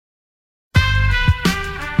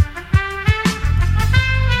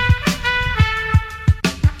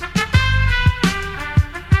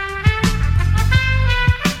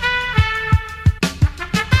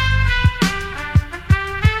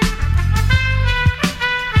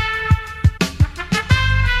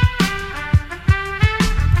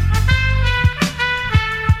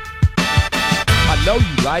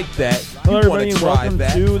like that. Hello, everybody, and welcome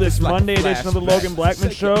to this Monday edition of the Logan Blackman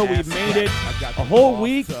Show. We've made it a whole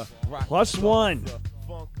week, plus one.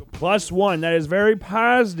 Plus one. That is very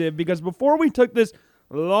positive, because before we took this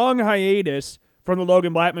long hiatus from the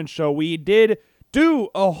Logan Blackman Show, we did do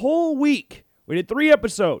a whole week. We did 3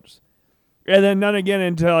 episodes, and then none again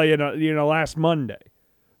until, last Monday.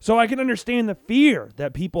 So I can understand the fear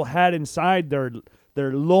that people had inside their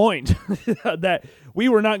loins that we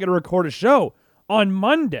were not going to record a show on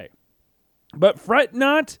Monday. But fret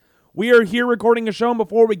not, we are here recording a show, and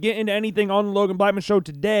before we get into anything on the Logan Blackman Show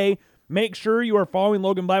today, make sure you are following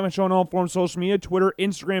Logan Blackman Show on all forms of social media, Twitter,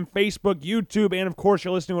 Instagram, Facebook, YouTube, and of course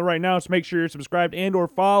you're listening to it right now, so make sure you're subscribed and or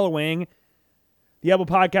following the Apple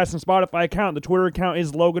Podcast and Spotify account. The Twitter account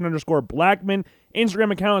is Logan_Blackman.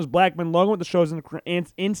 Instagram account is Blackman Logan, with the show's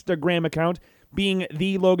Instagram account being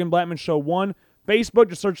The Logan Blackman Show 1. Facebook,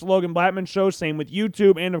 just search The Logan Blackman Show. Same with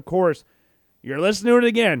YouTube. And, of course, you're listening to it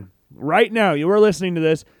again. Right now, you are listening to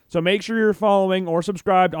this. So make sure you're following or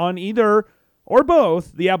subscribed on either or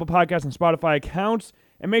both the Apple Podcast and Spotify accounts.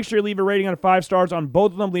 And make sure you leave a rating out of 5 stars on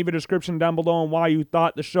both of them. Leave a description down below on why you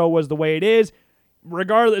thought the show was the way it is.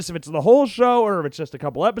 Regardless if it's the whole show or if it's just a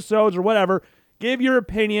couple episodes or whatever, give your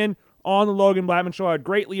opinion on the Logan Blackman Show. I'd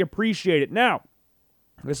greatly appreciate it. Now,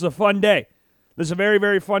 this is a fun day. This is a very,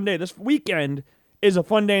 very fun day. This weekend is a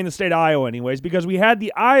fun day in the state of Iowa anyways, because we had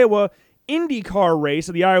the Iowa IndyCar race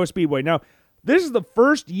at the Iowa Speedway. Now, this is the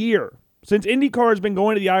first year since IndyCar has been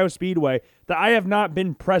going to the Iowa Speedway that I have not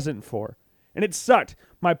been present for. And it sucked.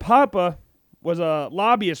 My papa was a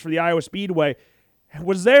lobbyist for the Iowa Speedway.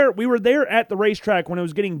 We were there at the racetrack when it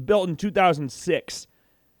was getting built in 2006.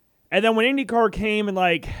 And then when IndyCar came in,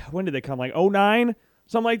 when did they come? 09?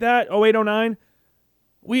 Something like that? 08, 09?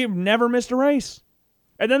 We've never missed a race.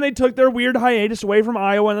 And then they took their weird hiatus away from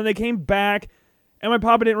Iowa, and then they came back, and my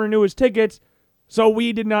papa didn't renew his tickets, so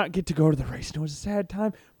we did not get to go to the race. And it was a sad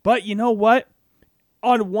time. But you know what?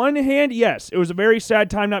 On one hand, yes, it was a very sad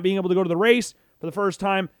time not being able to go to the race for the first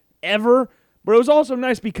time ever. But it was also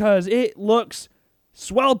nice because it looks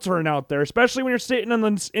sweltering out there, especially when you're sitting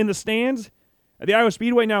in the stands at the Iowa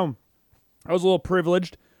Speedway. Now, I was a little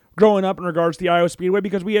privileged growing up in regards to the Iowa Speedway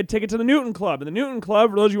because we had tickets to the Newton Club. And the Newton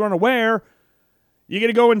Club, for those of you who aren't aware, you get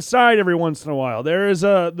to go inside every once in a while. There is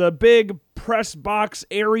the big press box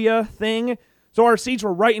area thing, so our seats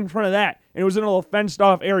were right in front of that. And it was in a little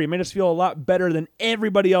fenced-off area. It made us feel a lot better than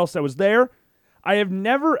everybody else that was there. I have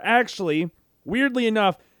never actually, weirdly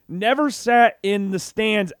enough, never sat in the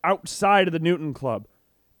stands outside of the Newton Club.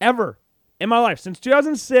 Ever. In my life. Since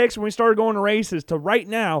 2006, when we started going to races, to right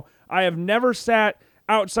now, I have never sat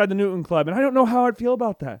outside the Newton Club. And I don't know how I'd feel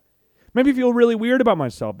about that. Maybe feel really weird about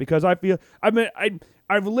myself, because I feel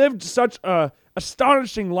I've lived such a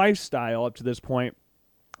astonishing lifestyle up to this point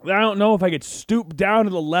that I don't know if I could stoop down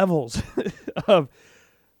to the levels of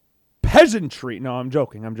peasantry. No, I'm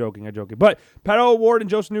joking. But Pato O'Ward and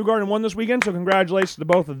Joseph Newgarden won this weekend, so congratulations to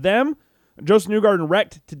both of them. Joseph Newgarden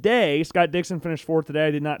wrecked today. Scott Dixon finished 4th today.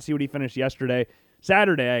 I did not see what he finished yesterday.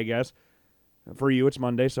 Saturday, I guess. For you, it's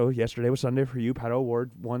Monday, so yesterday was Sunday for you. Pato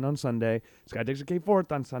O'Ward won on Sunday. Scott Dixon came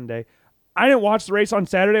 4th on Sunday. I didn't watch the race on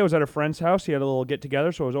Saturday. I was at a friend's house. He had a little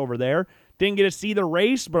get-together, so I was over there. Didn't get to see the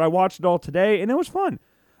race, but I watched it all today, and it was fun.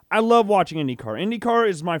 I love watching IndyCar. IndyCar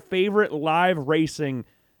is my favorite live racing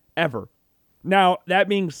ever. Now, that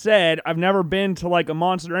being said, I've never been to a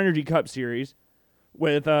Monster Energy Cup series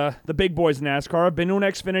with the big boys in NASCAR. I've been to an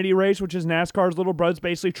Xfinity race, which is NASCAR's little brother. It's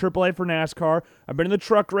basically AAA for NASCAR. I've been to the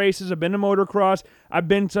truck races. I've been to motocross. I've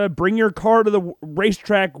been to bring your car to the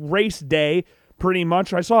racetrack race day, pretty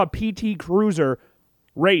much. I saw a PT Cruiser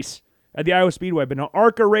race at the Iowa Speedway. I've been to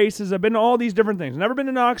ARCA races. I've been to all these different things. Never been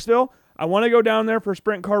to Knoxville. I want to go down there for a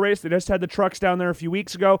sprint car race. They just had the trucks down there a few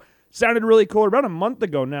weeks ago. Sounded really cool. About a month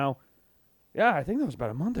ago now. Yeah, I think that was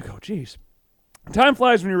about a month ago. Jeez. Time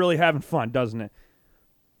flies when you're really having fun, doesn't it?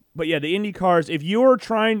 But yeah, the Indy cars, if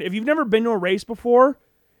you've never been to a race before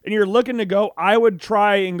and you're looking to go, I would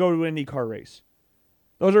try and go to an Indy car race.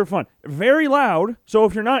 Those are fun. Very loud, so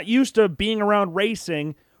if you're not used to being around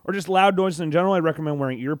racing or just loud noises in general, I recommend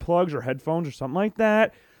wearing earplugs or headphones or something like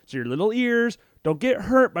that, so your little ears don't get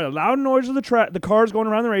hurt by the loud noise of the cars going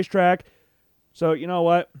around the racetrack. So you know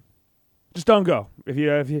what? Just don't go. If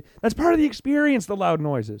you that's part of the experience, the loud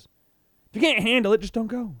noises. If you can't handle it, just don't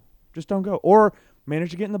go. Just don't go. Or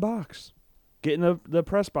manage to get in the box. Get in the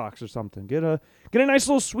press box or something. Get a nice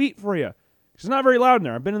little suite for you. It's not very loud in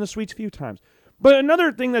there. I've been in the suites a few times. But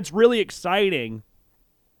another thing that's really exciting,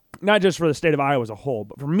 not just for the state of Iowa as a whole,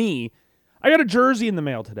 but for me, I got a jersey in the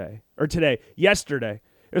mail yesterday.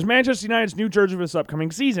 It was Manchester United's new jersey for this upcoming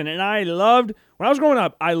season, and when I was growing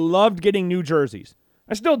up, I loved getting new jerseys.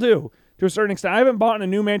 I still do, to a certain extent. I haven't bought a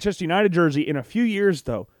new Manchester United jersey in a few years,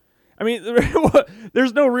 though. I mean,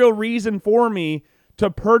 there's no real reason for me to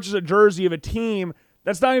purchase a jersey of a team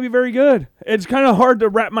that's not going to be very good. It's kind of hard to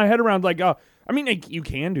wrap my head around, like, you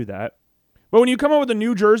can do that. But when you come up with a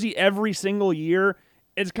new jersey every single year,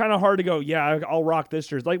 it's kind of hard to go, yeah, I'll rock this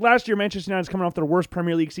jersey. Like last year, Manchester United's coming off their worst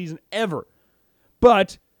Premier League season ever.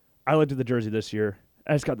 But I looked at the jersey this year.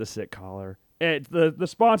 It's got the sick collar. The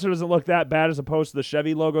sponsor doesn't look that bad as opposed to the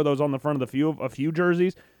Chevy logo that was on the front of a few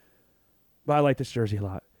jerseys. But I like this jersey a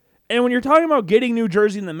lot. And when you're talking about getting new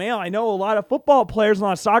jersey in the mail, I know a lot of football players, a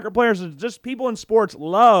lot of soccer players, just people in sports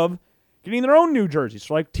love getting their own new jerseys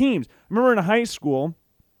for like teams. I remember in high school,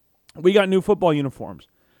 we got new football uniforms.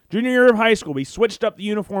 Junior year of high school, we switched up the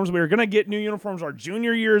uniforms. We were going to get new uniforms our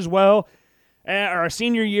junior year as well, or our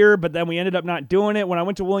senior year, but then we ended up not doing it. When I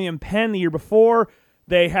went to William Penn the year before,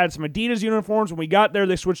 they had some Adidas uniforms. When we got there,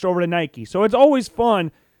 they switched over to Nike. So it's always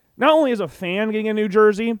fun, not only as a fan getting a new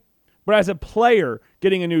jersey, but as a player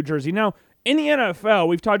getting a new jersey. Now, in the NFL,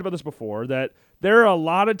 we've talked about this before, that there are a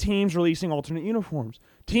lot of teams releasing alternate uniforms.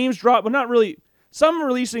 Teams drop, but not really. Some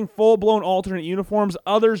releasing full-blown alternate uniforms,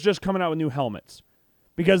 others just coming out with new helmets.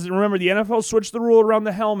 Because remember, the NFL switched the rule around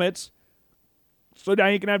the helmets, so now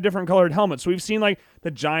you can have different colored helmets. So we've seen like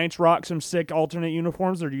the Giants rock some sick alternate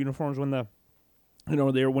uniforms. Their uniforms when they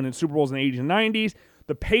were winning Super Bowls in the 80s and 90s.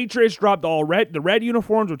 The Patriots dropped the red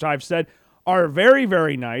uniforms, which I've said are very,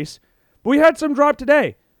 very nice. But we had some drop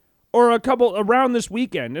today, or a couple around this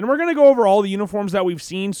weekend. And we're going to go over all the uniforms that we've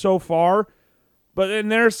seen so far. But then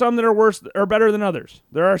there are some that are worse or better than others.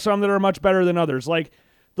 There are some that are much better than others. Like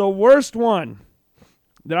the worst one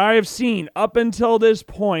that I have seen up until this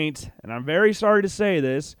point, and I'm very sorry to say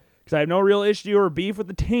this, because I have no real issue or beef with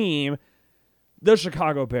the team, the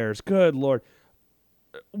Chicago Bears. Good Lord.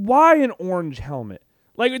 Why an orange helmet?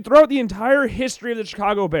 Like throughout the entire history of the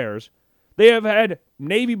Chicago Bears, they have had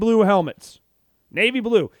navy blue helmets. Navy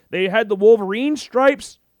blue. They had the Wolverine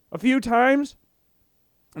stripes a few times,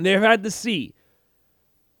 and they've had the C.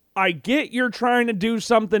 I get you're trying to do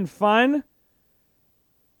something fun,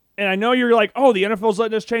 and I know you're like, oh, the NFL's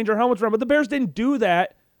letting us change our helmets around, but the Bears didn't do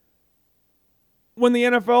that when the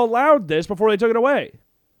NFL allowed this before they took it away.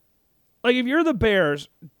 Like, if you're the Bears,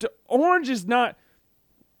 orange is not...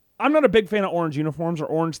 I'm not a big fan of orange uniforms or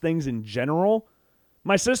orange things in general.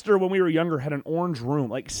 My sister, when we were younger, had an orange room,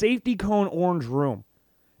 like safety cone orange room.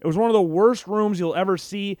 It was one of the worst rooms you'll ever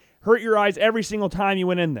see. Hurt your eyes every single time you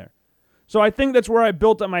went in there. So I think that's where I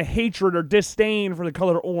built up my hatred or disdain for the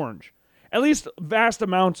color orange. At least vast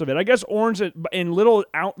amounts of it. I guess orange in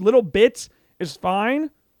little bits is fine.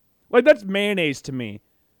 Like, that's mayonnaise to me.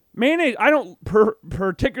 Mayonnaise, I don't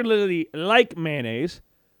particularly like mayonnaise.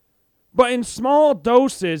 But in small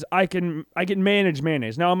doses, I can manage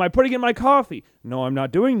mayonnaise. Now, am I putting it in my coffee? No, I'm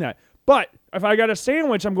not doing that. But if I got a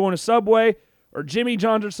sandwich, I'm going to Subway or Jimmy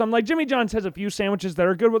John's or something. Like Jimmy John's has a few sandwiches that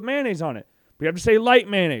are good with mayonnaise on it. But you have to say light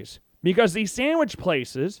mayonnaise. Because these sandwich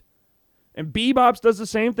places, and Bebop's does the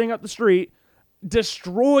same thing up the street,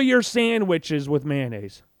 destroy your sandwiches with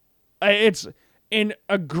mayonnaise. It's an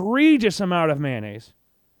egregious amount of mayonnaise.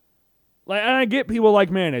 Like, and I get people like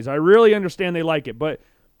mayonnaise. I really understand they like it. But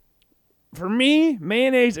for me,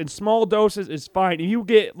 mayonnaise in small doses is fine. If you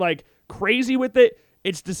get like crazy with it,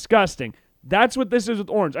 it's disgusting. That's what this is with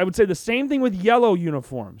orange. I would say the same thing with yellow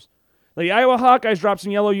uniforms. Like the Iowa Hawkeyes dropped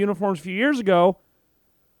some yellow uniforms a few years ago.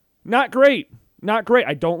 Not great. Not great.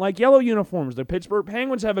 I don't like yellow uniforms. The Pittsburgh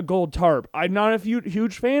Penguins have a gold tarp. I'm not a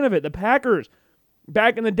huge fan of it. The Packers,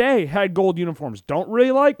 back in the day, had gold uniforms. Don't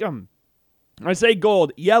really like them. I say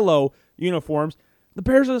gold, yellow uniforms. The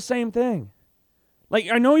Bears are the same thing. Like,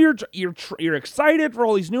 I know you're excited for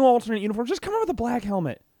all these new alternate uniforms. Just come out with a black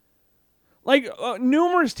helmet. Like,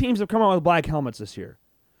 numerous teams have come out with black helmets this year.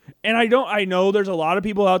 And I know there's a lot of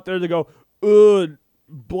people out there that go, ugh,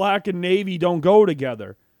 black and navy don't go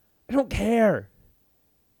together. I don't care.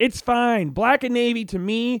 It's fine. Black and navy, to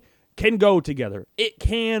me, can go together. It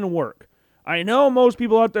can work. I know most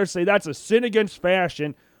people out there say that's a sin against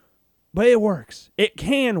fashion, but it works. It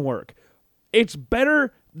can work. It's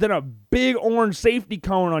better than a big orange safety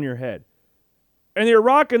cone on your head. And they're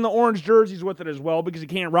rocking the orange jerseys with it as well because you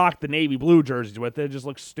can't rock the navy blue jerseys with it. It just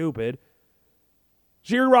looks stupid.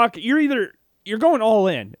 So you're going all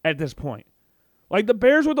in at this point. Like the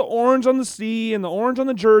Bears with the orange on the C and the orange on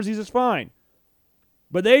the jerseys is fine.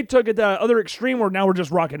 But they took it to the other extreme where now we're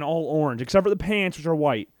just rocking all orange, except for the pants, which are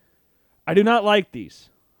white. I do not like these.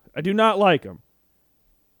 I do not like them.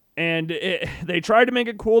 And they tried to make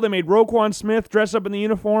it cool. They made Roquan Smith dress up in the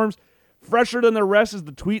uniforms. Fresher than the rest is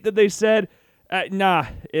the tweet that they said. Nah,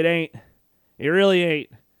 it ain't. It really ain't.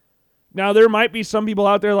 Now, there might be some people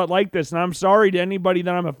out there that like this, and I'm sorry to anybody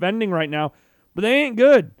that I'm offending right now, but they ain't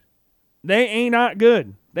good. They ain't not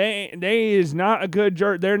good. They is not a good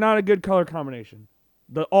they're not a good color combination.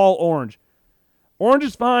 The all orange. Orange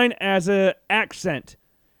is fine as an accent.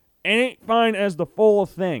 It ain't fine as the full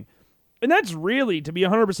thing. And that's really, to be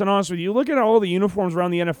 100% honest with you, look at all the uniforms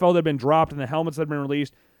around the NFL that have been dropped and the helmets that have been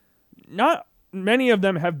released. Not many of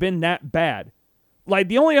them have been that bad. Like,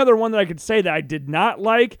 the only other one that I could say that I did not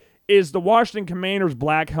like is the Washington Commanders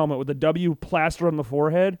black helmet with the W plastered on the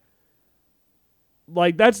forehead.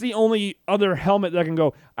 Like, that's the only other helmet that I can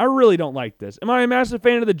go, I really don't like this. Am I a massive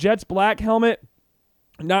fan of the Jets black helmet?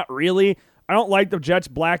 Not really. I don't like the Jets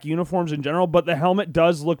black uniforms in general, but the helmet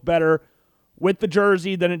does look better with the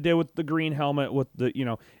jersey than it did with the green helmet with the,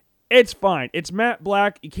 it's fine. It's matte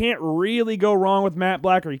black. You can't really go wrong with matte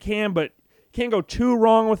black, or you can, but you can't go too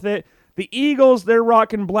wrong with it. The Eagles, they're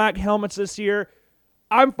rocking black helmets this year.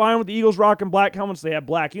 I'm fine with the Eagles rocking black helmets. They have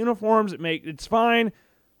black uniforms. It's fine.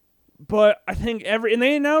 But I think and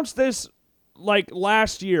they announced this like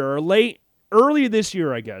last year or early this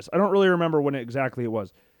year, I guess. I don't really remember when exactly it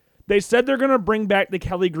was. They said they're going to bring back the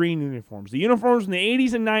Kelly Green uniforms. The uniforms in the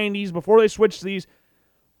 80s and 90s before they switched these.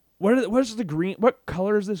 What's the green? What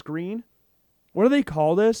color is this green? What do they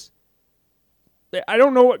call this? I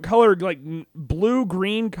don't know what color, like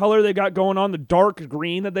blue-green color they got going on, the dark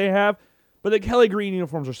green that they have. But the Kelly Green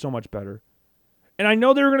uniforms are so much better. And I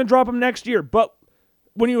know they were going to drop them next year, but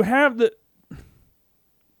when you have the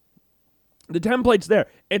templates there,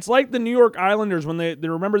 it's like the New York Islanders when they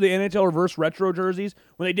remember the NHL reverse retro jerseys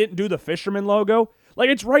when they didn't do the fisherman logo. Like,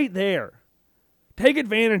 it's right there. Take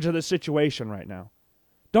advantage of the situation right now.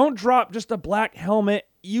 Don't drop just a black helmet.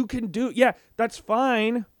 You can that's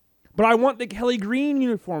fine, but I want the Kelly Green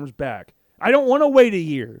uniforms back. I don't want to wait a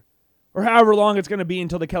year or however long it's going to be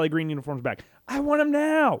until the Kelly Green uniforms back. I want them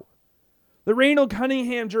now. The Randall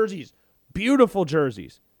Cunningham jerseys. Beautiful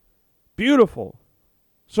jerseys. Beautiful.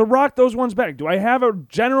 So rock those ones back. Do I have a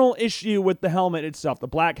general issue with the helmet itself, the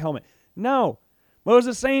black helmet? No. Well, it was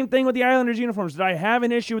the same thing with the Islanders uniforms. Did I have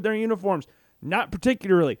an issue with their uniforms? Not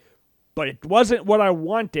particularly. But it wasn't what I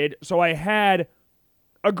wanted, so I had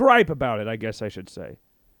a gripe about it, I guess I should say.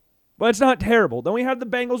 But it's not terrible. Then we have the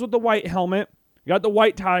Bengals with the white helmet. We got the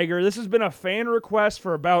white tiger. This has been a fan request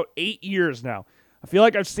for about 8 years now. I feel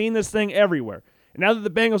like I've seen this thing everywhere. And now that the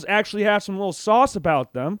Bengals actually have some little sauce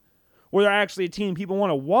about them, where they're actually a team people want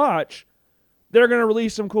to watch, they're going to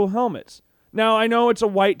release some cool helmets. Now, I know it's a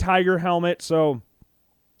white tiger helmet, so,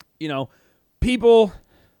 people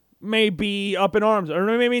may be up in arms, or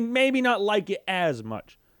maybe not like it as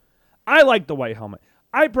much. I like the white helmet.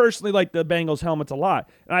 I personally like the Bengals helmets a lot,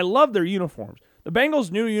 and I love their uniforms. The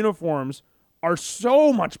Bengals' new uniforms are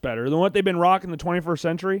so much better than what they've been rocking in the 21st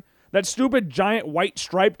century. That stupid giant white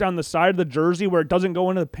stripe down the side of the jersey where it doesn't go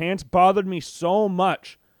into the pants bothered me so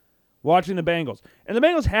much watching the Bengals. And the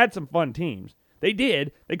Bengals had some fun teams. They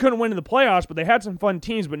did. They couldn't win in the playoffs, but they had some fun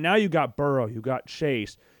teams. But now you got Burrow, you got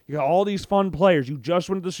Chase, you got all these fun players. You just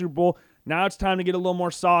went to the Super Bowl. Now it's time to get a little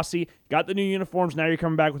more saucy. Got the new uniforms. Now you're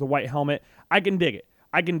coming back with a white helmet. I can dig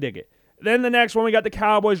it. Then the next one, we got the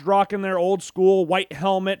Cowboys rocking their old school white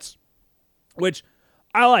helmets, which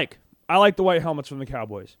I like. I like the white helmets from the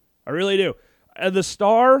Cowboys. I really do. The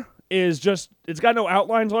star is just, it's got no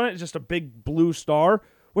outlines on it. It's just a big blue star,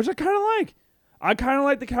 which I kind of like. I kind of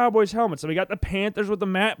like the Cowboys helmets. So we got the Panthers with the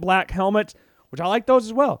matte black helmets, which I like those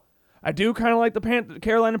as well. I do kind of like the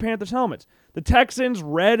Carolina Panthers helmets. The Texans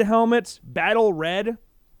red helmets, battle red,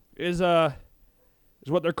 is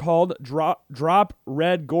what they're called. Drop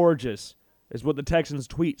red gorgeous is what the Texans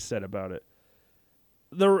tweet said about it.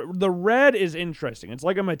 The red is interesting. It's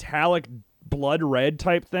like a metallic blood red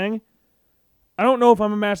type thing. I don't know if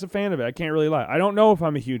I'm a massive fan of it. I can't really lie. I don't know if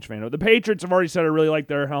I'm a huge fan of it. The Patriots have already said I really like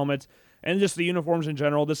their helmets and just the uniforms in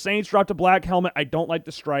general. The Saints dropped a black helmet. I don't like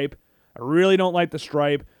the stripe. I really don't like the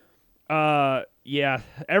stripe.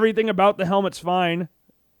 Everything about the helmet's fine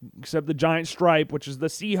except the giant stripe, which is the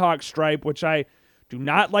Seahawks stripe, which I do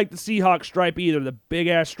not like the Seahawks stripe either. The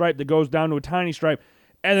big-ass stripe that goes down to a tiny stripe.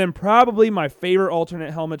 And then probably my favorite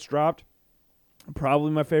alternate helmets dropped.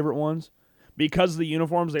 Probably my favorite ones. Because of the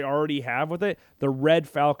uniforms they already have with it. The red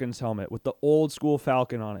Falcons helmet with the old school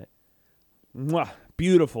Falcon on it. Mwah,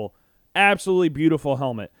 beautiful. Absolutely beautiful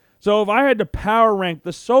helmet. So if I had to power rank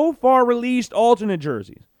the so far released alternate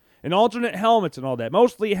jerseys and alternate helmets and all that,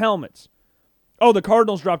 mostly helmets. Oh, the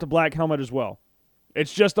Cardinals dropped a black helmet as well.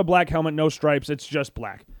 It's just a black helmet, no stripes. It's just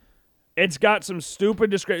black. It's got some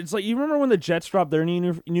stupid description. It's like, you remember when the Jets dropped their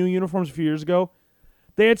new uniforms a few years ago?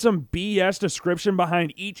 They had some BS description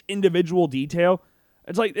behind each individual detail.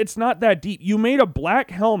 It's like, it's not that deep. You made a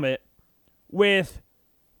black helmet with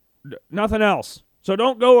nothing else. So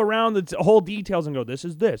don't go around the whole details and go, this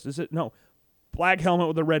is this. No. Black helmet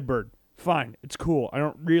with a red bird. Fine. It's cool. I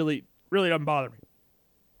don't really doesn't bother me.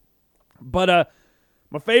 But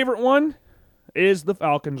my favorite one is the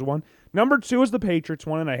Falcons one. Number 2 is the Patriots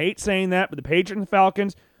one, and I hate saying that, but the Patriots and the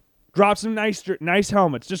Falcons drop some nice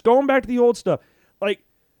helmets. Just going back to the old stuff. Like,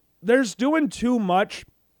 there's doing too much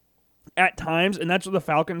at times, and that's what the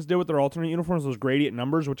Falcons did with their alternate uniforms, those gradient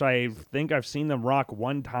numbers, which I think I've seen them rock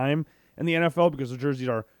one time in the NFL because the jerseys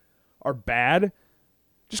are bad.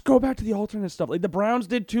 Just go back to the alternate stuff. Like, the Browns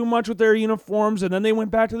did too much with their uniforms, and then they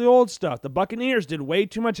went back to the old stuff. The Buccaneers did way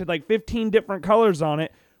too much, had like 15 different colors on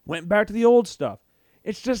it, went back to the old stuff.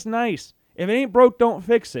 It's just nice. If it ain't broke, don't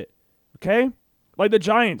fix it. Okay? Like the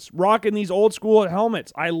Giants, rocking these old school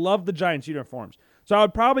helmets. I love the Giants uniforms. So I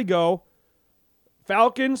would probably go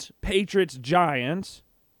Falcons, Patriots, Giants.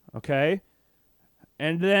 Okay?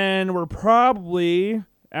 And then we're probably,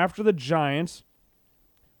 after the Giants,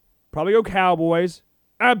 probably go Cowboys.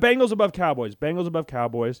 Bengals above Cowboys. Bengals above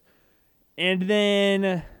Cowboys. And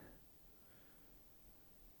then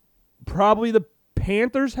probably the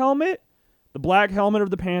Panthers helmet. The black helmet of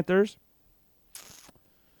the Panthers.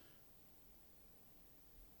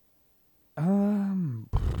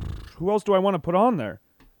 Who else do I want to put on there?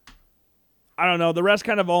 I don't know. The rest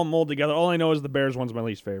kind of all mold together. All I know is the Bears one's my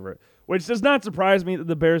least favorite, which does not surprise me that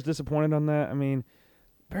the Bears disappointed on that. I mean,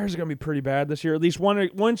 Bears are going to be pretty bad this year. At least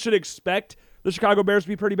one should expect the Chicago Bears to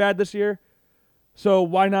be pretty bad this year. So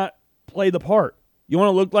why not play the part? You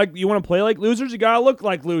want to play like losers? You got to look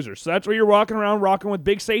like losers. So that's why you're walking around rocking with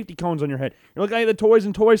big safety cones on your head. You're looking like the toys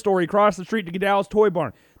in Toy Story across the street to Dallas Toy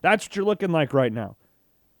Barn. That's what you're looking like right now.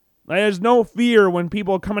 There's no fear when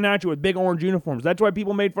people are coming at you with big orange uniforms. That's why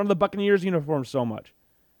people made fun of the Buccaneers uniforms so much.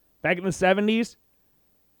 Back in the 70s,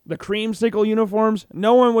 the creamsicle uniforms,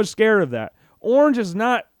 no one was scared of that. Orange is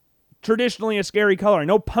not traditionally a scary color. I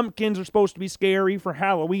know pumpkins are supposed to be scary for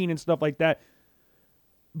Halloween and stuff like that.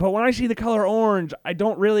 But when I see the color orange, I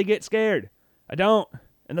don't really get scared. I don't.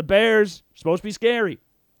 And the Bears are supposed to be scary.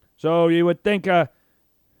 So you would think, but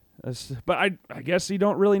I guess you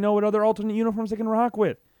don't really know what other alternate uniforms they can rock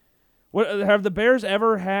with. What have the Bears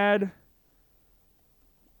ever had?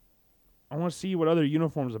 I want to see what other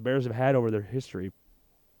uniforms the Bears have had over their history.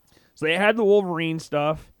 So they had the Wolverine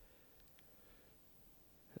stuff.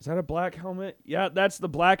 Is that a black helmet? Yeah, that's the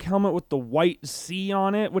black helmet with the white C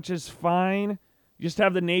on it, which is fine. You just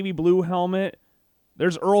have the navy blue helmet.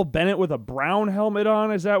 There's Earl Bennett with a brown helmet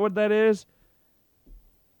on. Is that what that is?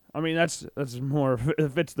 I mean, that's more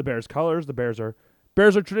if it's the Bears' colors. The Bears are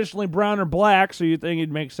traditionally brown or black, so you'd think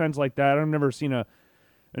it'd make sense like that. I've never seen an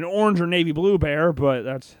orange or navy blue bear, but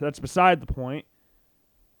that's beside the point.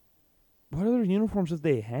 What other uniforms have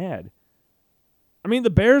they had? I mean,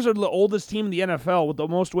 the Bears are the oldest team in the NFL with the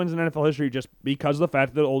most wins in NFL history just because of the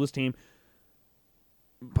fact that they're the oldest team.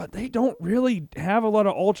 But they don't really have a lot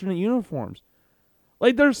of alternate uniforms.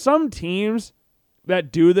 Like, there's some teams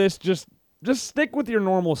that do this, just stick with your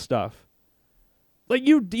normal stuff. Like,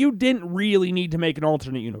 you didn't really need to make an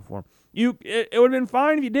alternate uniform. It would have been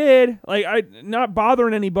fine if you did. Like, not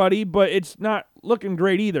bothering anybody, but it's not looking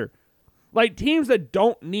great either. Like, teams that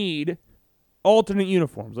don't need alternate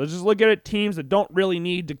uniforms. Let's just look at it. Teams that don't really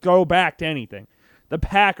need to go back to anything. The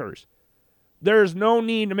Packers. There's no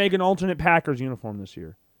need to make an alternate Packers uniform this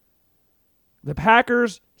year. The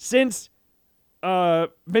Packers, since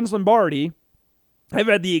Vince Lombardi, have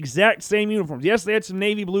had the exact same uniforms. Yes, they had some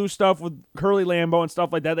navy blue stuff with Curly Lambeau and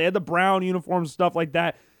stuff like that. They had the brown uniforms and stuff like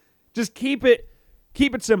that. Just keep it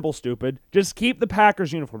simple, stupid. Just keep the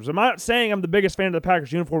Packers uniforms. I'm not saying I'm the biggest fan of the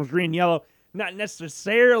Packers uniforms, green and yellow. Not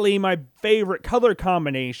necessarily my favorite color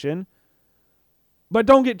combination, but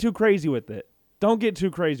don't get too crazy with it.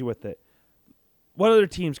 What other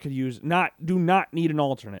teams could do not need an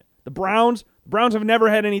alternate? The Browns have never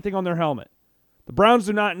had anything on their helmet. The Browns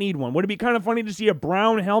do not need one. Would it be kind of funny to see a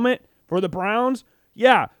brown helmet for the Browns?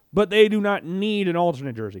 Yeah, but they do not need an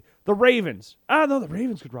alternate jersey. The Ravens. No, the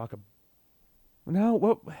Ravens could rock them. No,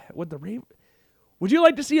 what would the Ravens? Would you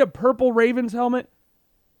like to see a purple Ravens helmet?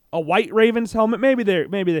 A white Ravens helmet? Maybe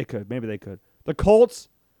they could. The Colts,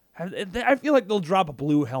 I feel like they'll drop a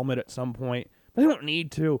blue helmet at some point. But they don't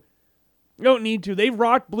need to. They've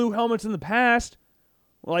rocked blue helmets in the past.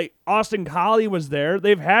 Like, Austin Collie was there.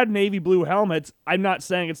 They've had navy blue helmets. I'm not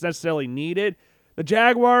saying it's necessarily needed. The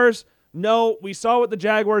Jaguars, no, we saw what the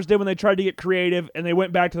Jaguars did when they tried to get creative, and they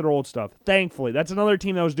went back to their old stuff. Thankfully. That's another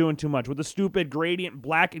team that was doing too much. With the stupid gradient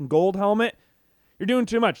black and gold helmet, you're doing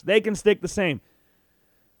too much. They can stick the same.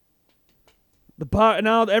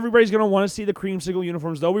 Now everybody's going to want to see the creamsicle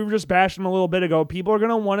uniforms, though we were just bashing them a little bit ago. People are going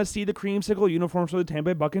to want to see the creamsicle uniforms for the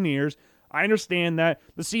Tampa Bay Buccaneers. I understand that.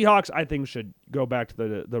 The Seahawks, I think, should go back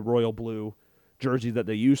to the royal blue jersey that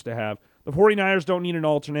they used to have. The 49ers don't need an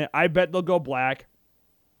alternate. I bet they'll go black.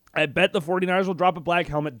 I bet the 49ers will drop a black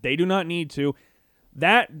helmet. They do not need to.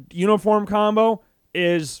 That uniform combo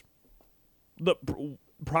is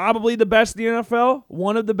probably the best in the NFL.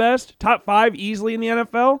 One of the best. Top 5 easily in the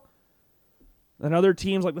NFL. And other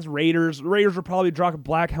teams like the Raiders will probably drop a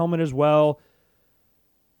black helmet as well.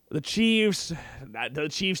 The Chiefs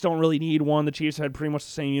don't really need one. The Chiefs had pretty much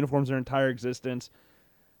the same uniforms their entire existence.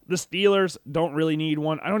 The Steelers don't really need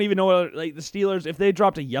one. I don't even know, the Steelers, if they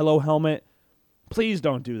dropped a yellow helmet, please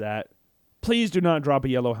don't do that. Please do not drop a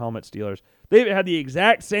yellow helmet, Steelers. They've had the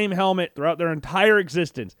exact same helmet throughout their entire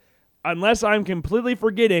existence. Unless I'm completely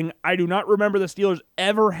forgetting, I do not remember the Steelers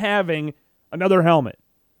ever having another helmet.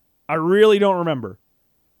 I really don't remember.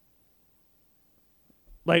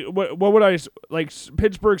 What would I,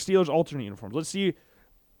 Pittsburgh Steelers alternate uniforms. Let's see.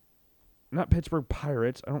 Not Pittsburgh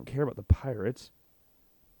Pirates. I don't care about the Pirates.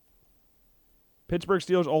 Pittsburgh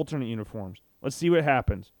Steelers alternate uniforms. Let's see what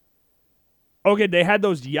happens. Okay, they had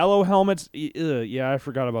those yellow helmets. Yeah, I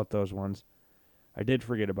forgot about those ones. I did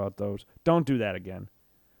forget about those. Don't do that again.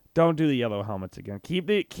 Don't do the yellow helmets again.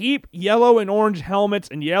 Keep yellow and orange helmets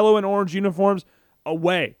and yellow and orange uniforms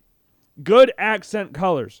away. Good accent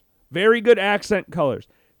colors. Very good accent colors.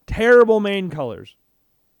 Terrible main colors.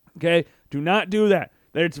 Okay? Do not do that.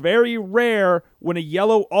 It's very rare when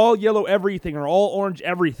all yellow everything or all orange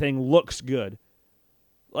everything looks good.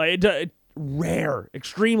 Rare.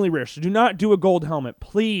 Extremely rare. So do not do a gold helmet.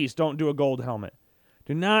 Please don't do a gold helmet.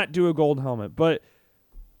 Do not do a gold helmet. But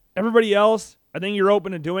everybody else, I think you're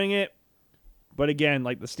open to doing it. But again,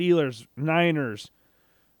 like the Steelers, Niners,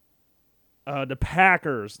 the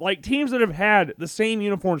Packers, teams that have had the same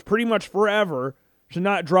uniforms pretty much forever should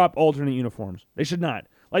not drop alternate uniforms. They should not.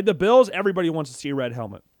 Like the Bills, everybody wants to see a red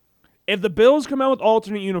helmet. If the Bills come out with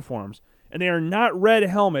alternate uniforms and they are not red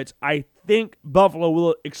helmets, I think Buffalo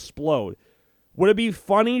will explode. Would it be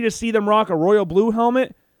funny to see them rock a royal blue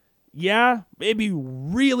helmet? Yeah, it'd be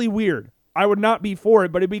really weird. I would not be for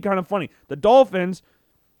it, but it'd be kind of funny. The Dolphins,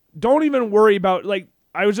 don't even worry about,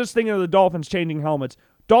 I was just thinking of the Dolphins changing helmets.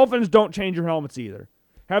 Dolphins don't change your helmets either.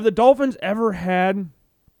 Have the Dolphins ever had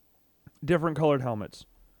different colored helmets?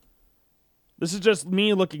 This is just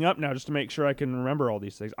me looking up now just to make sure I can remember all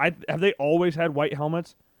these things. Have they always had white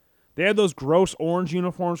helmets? They had those gross orange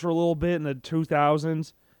uniforms for a little bit in the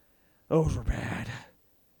 2000s. Those were bad.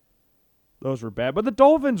 But the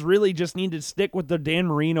Dolphins really just need to stick with the Dan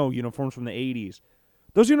Marino uniforms from the 80s.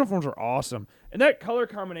 Those uniforms are awesome. And that color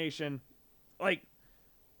combination, I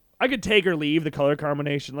could take or leave the color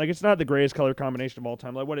combination. It's not the greatest color combination of all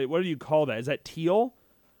time. What do you call that? Is that teal?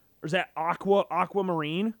 Or is that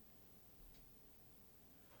aquamarine?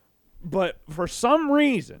 But for some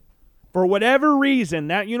reason, for whatever reason,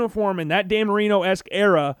 that uniform in that Dan Marino-esque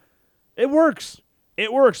era, it works.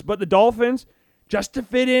 It works. But the Dolphins, just to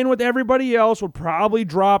fit in with everybody else, would probably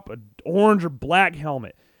drop an orange or black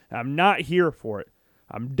helmet. I'm not here for it.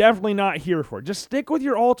 I'm definitely not here for it. Just stick with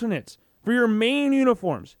your alternates for your main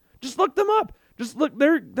uniforms. Just look them up. Just look.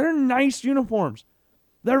 They're nice uniforms.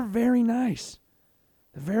 They're very nice.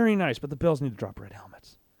 They're very nice, but the Bills need to drop red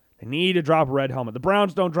helmets. They need to drop a red helmet. The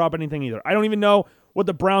Browns don't drop anything either. I don't even know what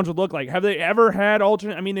the Browns would look like. Have they ever had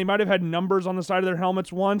alternate? I mean, they might have had numbers on the side of their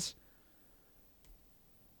helmets once.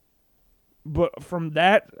 But from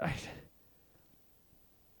that,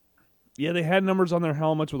 yeah, they had numbers on their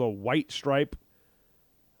helmets with a white stripe.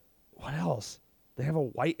 What else? They have a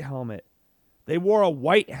white helmet. They wore a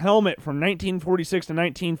white helmet from 1946 to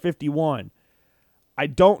 1951. I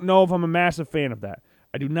don't know if I'm a massive fan of that.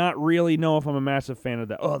 I do not really know if I'm a massive fan of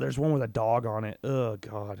that. Oh, there's one with a dog on it. Oh,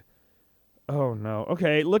 God. Oh, no.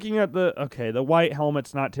 Okay, looking at the white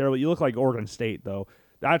helmet's not terrible. You look like Oregon State, though.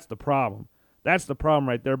 That's the problem. That's the problem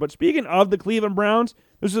right there. But speaking of the Cleveland Browns,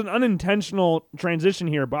 this is an unintentional transition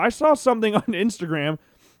here, but I saw something on Instagram,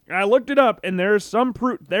 and I looked it up, and there's some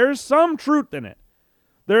truth in it.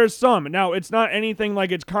 There's some. Now, it's not anything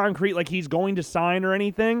like it's concrete, like he's going to sign or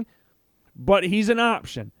anything, but he's an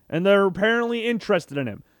option, and they're apparently interested in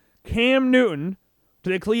him. Cam Newton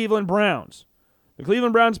to the Cleveland Browns. The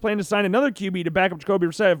Cleveland Browns plan to sign another QB to back up Jacoby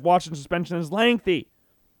Brissett if Washington's suspension is lengthy.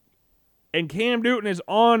 And Cam Newton is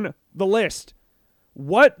on the list.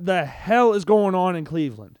 What the hell is going on in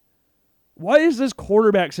Cleveland? What is this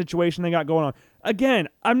quarterback situation they got going on? Again,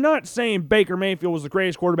 I'm not saying Baker Mayfield was the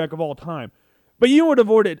greatest quarterback of all time, but you would have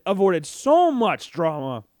avoided so much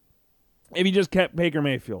drama if you just kept Baker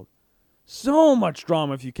Mayfield. So much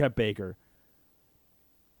drama if you kept Baker.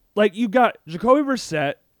 Like, you got Jacoby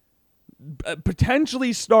Brissett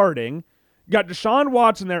potentially starting. You got Deshaun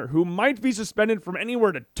Watson there, who might be suspended from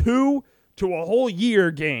anywhere to 2 to a whole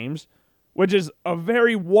year games, which is a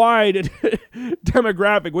very wide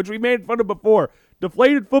demographic, which we made fun of before.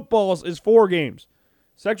 Deflated footballs is 4 games.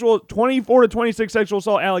 24 to 26 sexual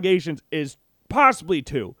assault allegations is possibly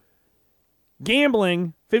 2.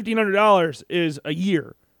 Gambling, $1,500 is a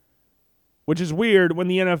year, which is weird when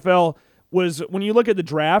the NFL was, when you look at the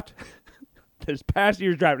draft, this past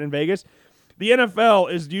year's draft in Vegas, the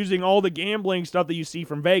NFL is using all the gambling stuff that you see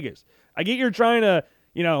from Vegas. I get you're trying to,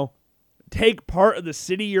 take part of the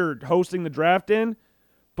city you're hosting the draft in,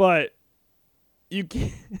 but you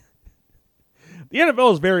can't. The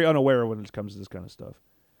NFL is very unaware when it comes to this kind of stuff.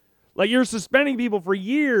 Like, you're suspending people for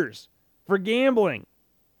years for gambling.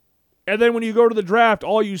 And then when you go to the draft,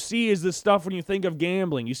 all you see is this stuff when you think of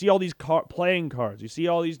gambling. You see all these playing cards. You see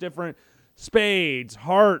all these different spades,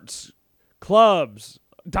 hearts, clubs,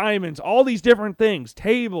 diamonds, all these different things,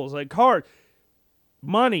 tables, like cards,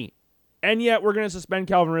 money. And yet we're going to suspend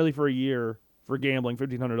Calvin Ridley for a year for gambling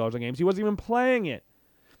 $1,500 on games. He wasn't even playing it.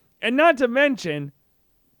 And not to mention,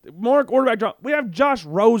 more quarterback drop. We have Josh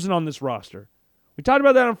Rosen on this roster. We talked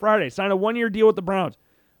about that on Friday. Signed a 1-year deal with the Browns.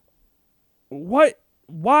 What?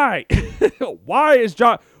 Why? Why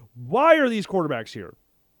are these quarterbacks here?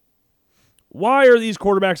 Why are these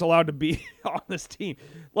quarterbacks allowed to be on this team?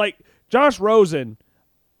 Like, Josh Rosen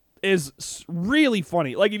is really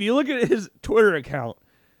funny. Like, if you look at his Twitter account,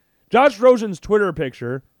 Josh Rosen's Twitter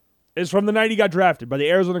picture is from the night he got drafted by the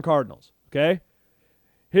Arizona Cardinals, okay?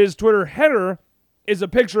 His Twitter header is a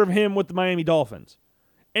picture of him with the Miami Dolphins.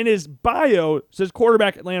 And his bio says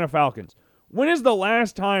quarterback Atlanta Falcons. When is the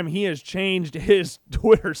last time he has changed his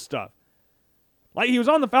Twitter stuff? Like, he was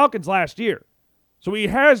on the Falcons last year. So he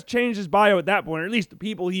has changed his bio at that point, or at least the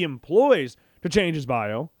people he employs to change his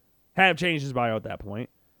bio have changed his bio at that point.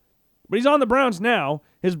 But he's on the Browns now.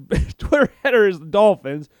 His Twitter header is the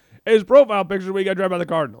Dolphins. And his profile picture when he got drafted by the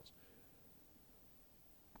Cardinals.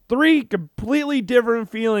 3 completely different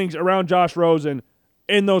feelings around Josh Rosen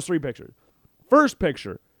in those 3 pictures. First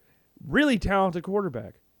picture, really talented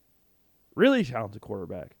quarterback. Really talented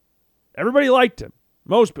quarterback. Everybody liked him.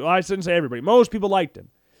 I shouldn't say everybody. Most people liked him.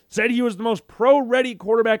 Said he was the most pro-ready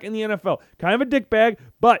quarterback in the NFL. Kind of a dickbag,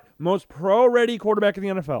 but most pro-ready quarterback in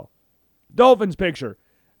the NFL. Dolphins picture.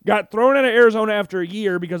 Got thrown out of Arizona after a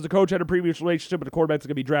year because the coach had a previous relationship with the quarterback that's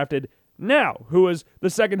going to be drafted now, who is the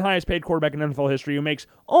second highest paid quarterback in NFL history, who makes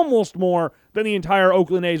almost more than the entire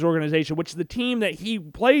Oakland A's organization, which is the team that he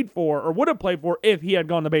played for or would have played for if he had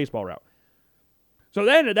gone the baseball route. So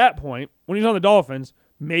then at that point, when he's on the Dolphins,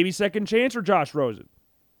 maybe second chance for Josh Rosen.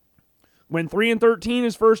 Went 3-13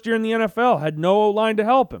 his first year in the NFL, had no O-line to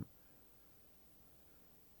help him.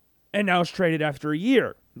 And now is traded after a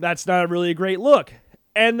year. That's not really a great look.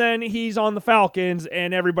 And then he's on the Falcons,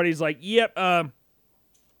 and everybody's like, yep,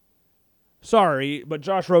 sorry, but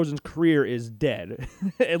Josh Rosen's career is dead.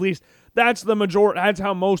 At least that's the majority. That's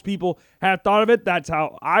how most people have thought of it. That's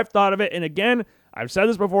how I've thought of it. And again, I've said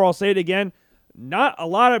this before, I'll say it again. Not a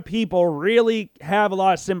lot of people really have a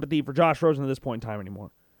lot of sympathy for Josh Rosen at this point in time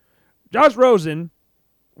anymore. Josh Rosen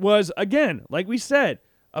was, again, like we said,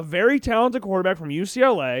 a very talented quarterback from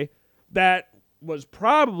UCLA that was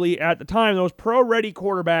probably, at the time, the most pro-ready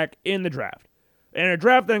quarterback in the draft. And a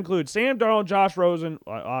draft that includes Sam Darnold, Josh Rosen,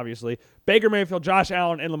 obviously, Baker Mayfield, Josh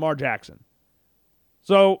Allen, and Lamar Jackson.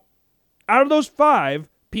 So, out of those 5,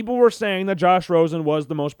 people were saying that Josh Rosen was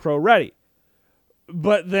the most pro-ready.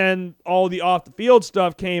 But then all the off-the-field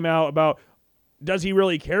stuff came out about, does he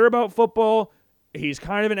really care about football? He's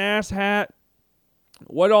kind of an asshat.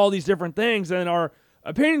 What all these different things. And our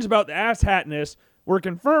opinions about the asshatness were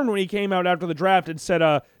confirmed when he came out after the draft and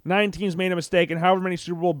said 9 teams made a mistake, and however many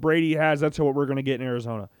Super Bowl Brady has, that's what we're going to get in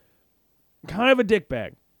Arizona. Kind of a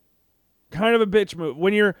dickbag. Kind of a bitch move.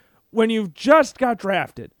 When you've just got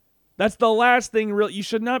drafted, that's the last thing really. You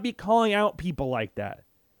should not be calling out people like that.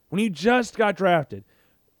 When you just got drafted,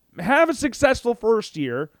 have a successful first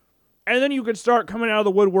year, and then you can start coming out of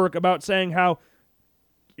the woodwork about saying how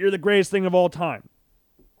you're the greatest thing of all time.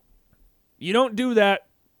 You don't do that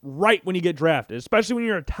right when you get drafted, especially when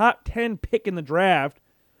you're a top 10 pick in the draft,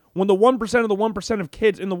 when the 1% of the 1% of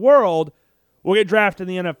kids in the world will get drafted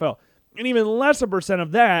in the NFL. And even less a percent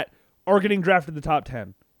of that are getting drafted in the top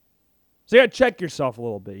 10. So you got to check yourself a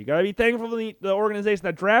little bit. You got to be thankful for the organization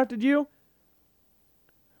that drafted you.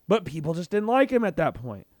 But people just didn't like him at that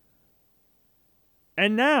point.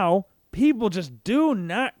 And now, people just do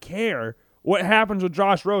not care what happens with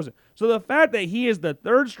Josh Rosen. So the fact that he is the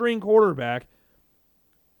third-string quarterback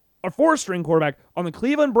a fourth-string quarterback on the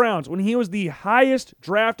Cleveland Browns when he was the highest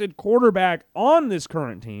drafted quarterback on this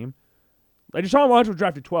current team. Like, Deshaun Watson was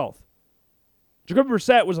drafted 12th. Jacoby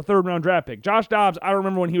Brissett was a third-round draft pick. Josh Dobbs, I don't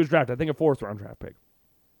remember when he was drafted. I think a fourth-round draft pick.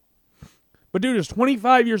 But dude is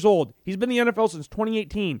 25 years old. He's been in the NFL since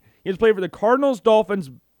 2018. He has played for the Cardinals, Dolphins,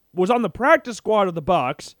 was on the practice squad of the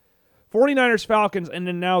Bucs, 49ers, Falcons, and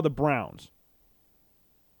then now the Browns.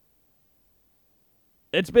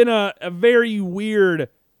 It's been a very weird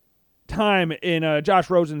time in Josh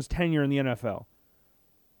Rosen's tenure in the NFL.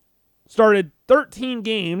 Started 13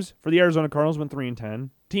 games for the Arizona Cardinals, went 3-10.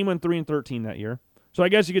 Team went 3-13 that year. So I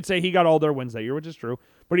guess you could say he got all their wins that year, which is true.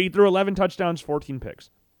 But he threw 11 touchdowns, 14 picks.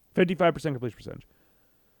 55% completion percentage.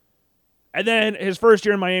 And then his first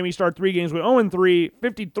year in Miami, he started 3 games with 0-3,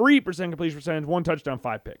 53% completion percentage, 1 touchdown,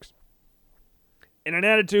 5 picks. And an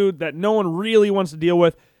attitude that no one really wants to deal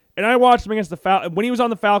with. And I watched him against the Falcons when he was on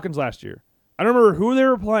the Falcons last year. I don't remember who they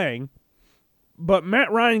were playing, but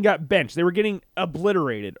Matt Ryan got benched. They were getting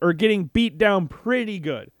obliterated or getting beat down pretty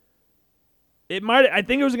good. I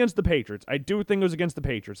think it was against the Patriots. I do think it was against the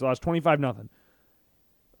Patriots. So that was 25-0.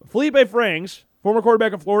 Felipe Franks, former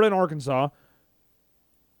quarterback of Florida and Arkansas,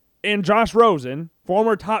 and Josh Rosen,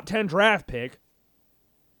 former top 10 draft pick,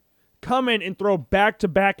 come in and throw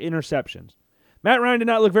back-to-back interceptions. Matt Ryan did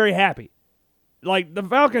not look very happy. Like, the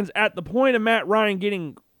Falcons, at the point of Matt Ryan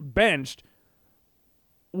getting benched,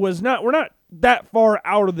 we're not that far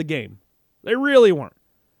out of the game. They really weren't.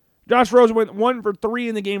 Josh Rosen went 1 for 3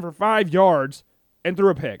 in the game for 5 yards and threw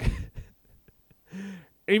a pick. And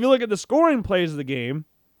if you look at the scoring plays of the game,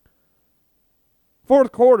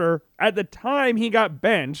 fourth quarter, at the time he got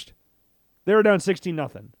benched, they were down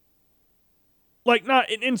 16-0. Like, not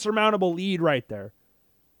an insurmountable lead right there.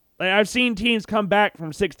 Like, I've seen teams come back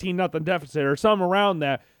from 16-0 deficit or some around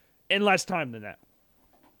that in less time than that.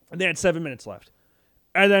 And they had 7 minutes left.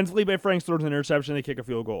 And then Felipe Franks throws an interception, they kick a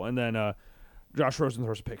field goal, and then Josh Rosen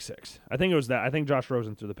throws a pick 6. I think it was that. I think Josh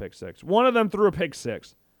Rosen threw the pick 6. One of them threw a pick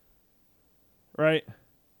 6. Right?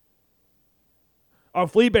 Oh,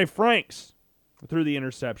 Felipe Franks threw the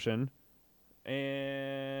interception.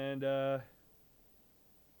 And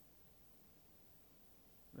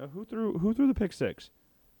who threw the pick 6?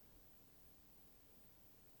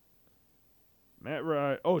 Matt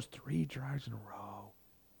Ryan. Oh, it's 3 drives in a row.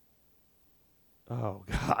 Oh,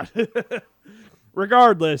 God.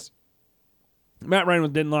 Regardless, Matt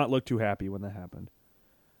Ryan did not look too happy when that happened.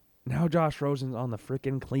 Now Josh Rosen's on the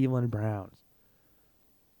freaking Cleveland Browns.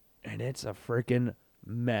 And it's a freaking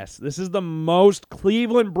mess. This is the most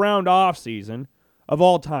Cleveland Brown offseason of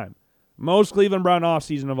all time. Most Cleveland Brown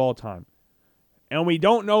offseason of all time. And we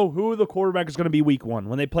don't know who the quarterback is going to be week 1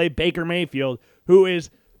 when they play Baker Mayfield, who is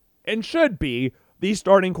and should be the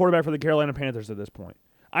starting quarterback for the Carolina Panthers at this point.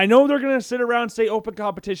 I know they're going to sit around and say open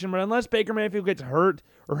competition, but unless Baker Mayfield gets hurt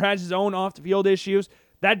or has his own off-the-field issues,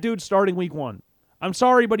 that dude's starting week 1. I'm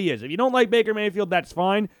sorry, but he is. If you don't like Baker Mayfield, that's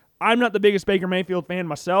fine. I'm not the biggest Baker Mayfield fan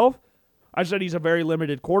myself. I said he's a very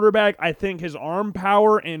limited quarterback. I think his arm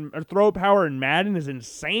power and throw power in Madden is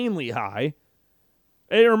insanely high.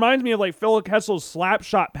 It reminds me of like Phil Kessel's slap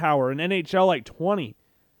shot power in NHL like 20. It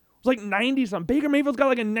was like 90-something. Baker Mayfield's got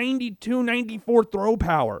like a 92, 94 throw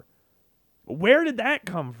power. Where did that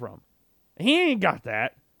come from? He ain't got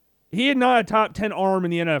that. He had not a top 10 arm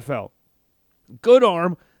in the NFL. Good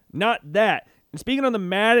arm, not that. And speaking of the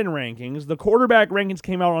Madden rankings, the quarterback rankings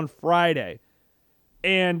came out on Friday.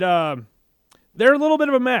 And they're a little bit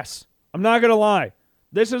of a mess. I'm not going to lie.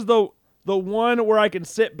 This is the one where I can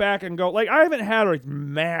sit back and go, like, I haven't had a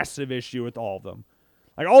massive issue with all of them.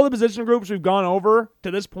 Like, all the position groups we've gone over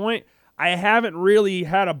to this point, I haven't really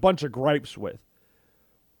had a bunch of gripes with.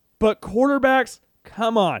 But quarterbacks,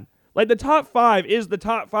 come on. Like, the top 5 is the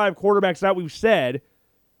top 5 quarterbacks that we've said,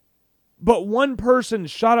 but one person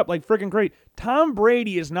shot up like freaking great. Tom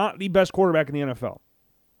Brady is not the best quarterback in the NFL.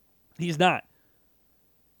 He's not.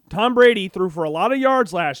 Tom Brady threw for a lot of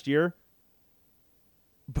yards last year,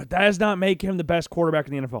 but that does not make him the best quarterback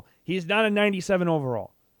in the NFL. He's not a 97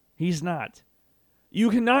 overall. He's not.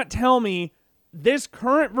 You cannot tell me this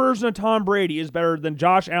current version of Tom Brady is better than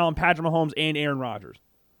Josh Allen, Patrick Mahomes, and Aaron Rodgers.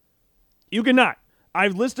 You cannot.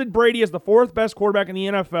 I've listed Brady as the 4th best quarterback in the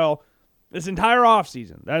NFL this entire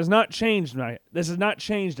offseason. That has not changed. This has not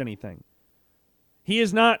changed anything. He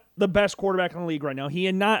is not the best quarterback in the league right now. He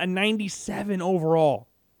is not a 97 overall.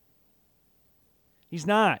 He's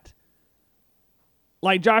not.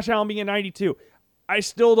 Like Josh Allen being a 92. I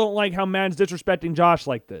still don't like how Madden's disrespecting Josh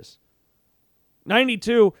like this.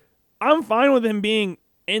 92, I'm fine with him being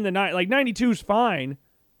in the 9. Like, 92 is fine,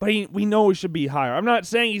 but we know he should be higher. I'm not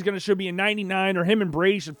saying should be a 99 or him and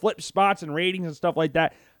Brady should flip spots and ratings and stuff like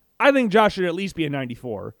that. I think Josh should at least be a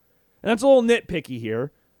 94. And that's a little nitpicky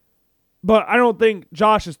here. But I don't think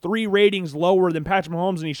Josh is 3 ratings lower than Patrick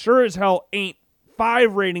Mahomes, and he sure as hell ain't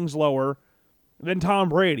 5 ratings lower than Tom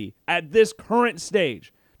Brady at this current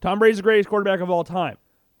stage. Tom Brady's the greatest quarterback of all time.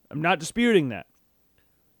 I'm not disputing that.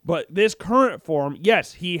 But this current form,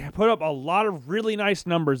 yes, he put up a lot of really nice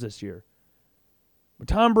numbers this year. But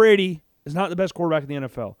Tom Brady is not the best quarterback in the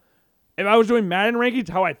NFL. If I was doing Madden rankings,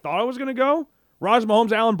 how I thought I was going to go, Rodgers,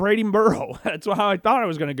 Mahomes, Allen, Brady, Burrow. That's how I thought I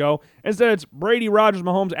was going to go. Instead, it's Brady, Rodgers,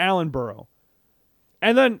 Mahomes, Allen, Burrow.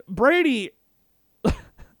 And then Brady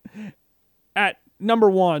at number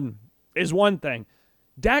 1 is one thing.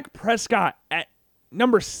 Dak Prescott at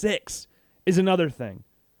number 6 is another thing.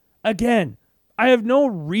 Again, I have no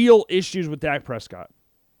real issues with Dak Prescott.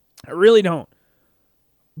 I really don't.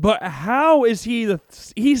 But how is he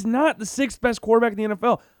he's not the 6th best quarterback in the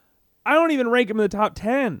NFL. I don't even rank him in the top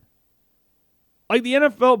 10. Like the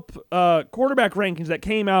NFL quarterback rankings that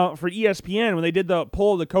came out for ESPN when they did the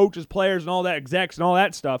poll of the coaches, players, and all that, execs, and all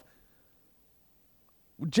that stuff,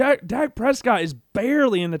 Dak Prescott is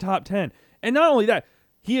barely in the top 10. And not only that,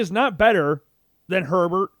 he is not better than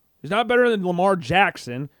Herbert. He's not better than Lamar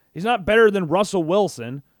Jackson. He's not better than Russell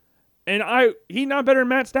Wilson. And he's not better than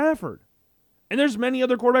Matt Stafford. And there's many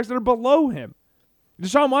other quarterbacks that are below him.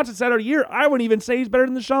 Deshaun Watson sat out a year. I wouldn't even say he's better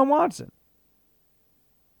than Deshaun Watson.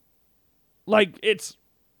 Like,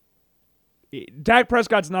 Dak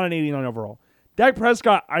Prescott's not an 89 overall. Dak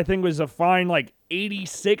Prescott, I think, was a fine,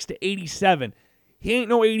 86 to 87. He ain't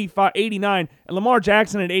no 85, 89. And Lamar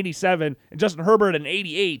Jackson at 87 and Justin Herbert at an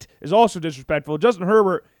 88 is also disrespectful. Justin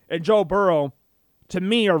Herbert and Joe Burrow, to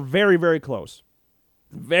me, are very, very close.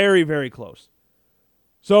 Very, very close.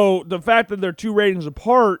 So the fact that they're 2 ratings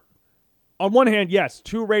apart, on one hand, yes,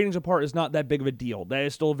 2 ratings apart is not that big of a deal. That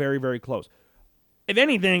is still very, very close. If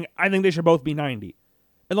anything, I think they should both be 90.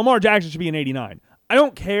 And Lamar Jackson should be an 89. I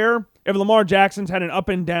don't care if Lamar Jackson's had an up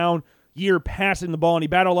and down year passing the ball and he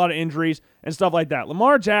battled a lot of injuries and stuff like that.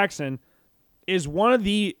 Lamar Jackson is one of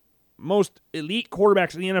the most elite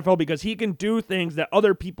quarterbacks in the NFL because he can do things that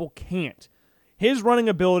other people can't. His running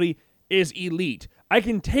ability is elite. I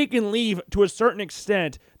can take and leave to a certain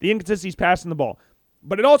extent the inconsistencies passing the ball.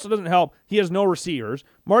 But it also doesn't help. He has no receivers.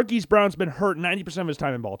 Marquise Brown's been hurt 90% of his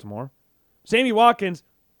time in Baltimore. Sammy Watkins,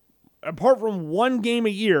 apart from 1 game a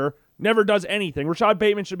year, never does anything. Rashad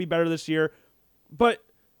Bateman should be better this year. But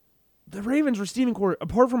the Ravens receiving core,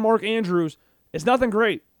 apart from Mark Andrews, is nothing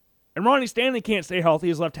great. And Ronnie Stanley can't stay healthy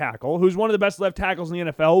as left tackle, who's one of the best left tackles in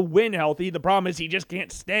the NFL, when healthy. The problem is he just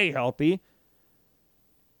can't stay healthy.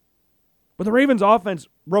 But the Ravens' offense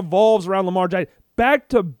revolves around Lamar Jackson.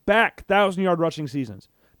 Back-to-back 1,000-yard rushing seasons.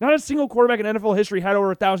 Not a single quarterback in NFL history had over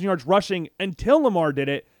 1,000 yards rushing until Lamar did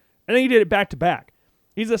it, and then he did it back-to-back.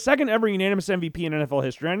 He's the second ever unanimous MVP in NFL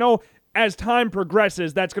history. I know as time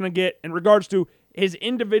progresses, that's going to get, in regards to his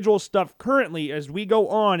individual stuff currently, as we go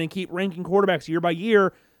on and keep ranking quarterbacks year by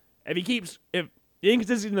year, if the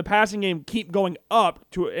inconsistencies in the passing game keep going up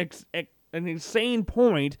to an insane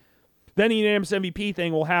point, then the unanimous MVP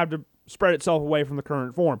thing will have to spread itself away from the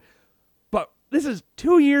current form. But this is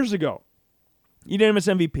 2 years ago, unanimous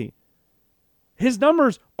MVP. His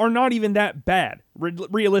numbers are not even that bad,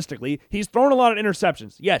 realistically. He's thrown a lot of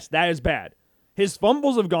interceptions. Yes, that is bad. His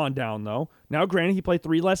fumbles have gone down, though. Now, granted, he played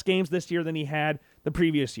 3 less games this year than he had the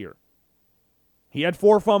previous year. He had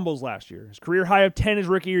 4 fumbles last year. His career high of 10 his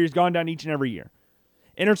rookie year. He's gone down each and every year.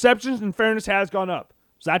 Interceptions, in fairness, has gone up.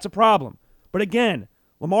 So that's a problem. But again,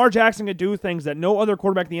 Lamar Jackson can do things that no other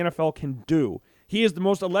quarterback in the NFL can do. He is the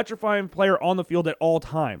most electrifying player on the field at all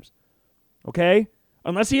times. Okay?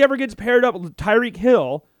 Unless he ever gets paired up with Tyreek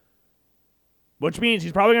Hill, which means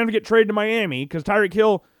he's probably going to get traded to Miami because Tyreek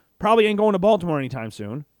Hill probably ain't going to Baltimore anytime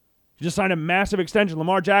soon. He just signed a massive extension.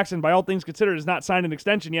 Lamar Jackson, by all things considered, has not signed an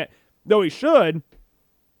extension yet, though he should.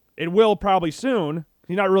 It will probably soon.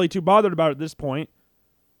 He's not really too bothered about it at this point.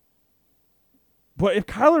 But if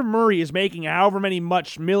Kyler Murray is making however many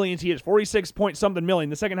much millions he is, 46-point-something million,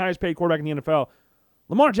 the second highest paid quarterback in the NFL,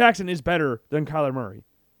 Lamar Jackson is better than Kyler Murray.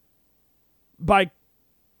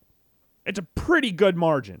 It's a pretty good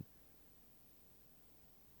margin.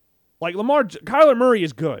 Kyler Murray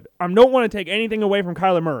is good. I don't want to take anything away from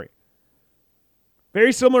Kyler Murray.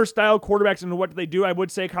 Very similar style quarterbacks into what they do. I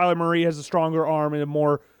would say Kyler Murray has a stronger arm and a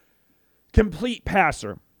more complete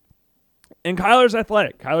passer. And Kyler's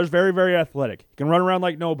athletic. Kyler's very, very athletic. He can run around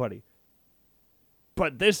like nobody.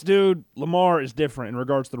 But this dude, Lamar, is different in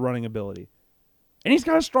regards to the running ability. And he's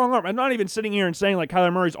got a strong arm. I'm not even sitting here and saying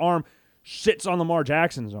Kyler Murray's arm sits on Lamar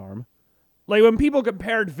Jackson's arm. When people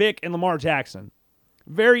compared Vic and Lamar Jackson,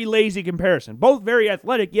 very lazy comparison. Both very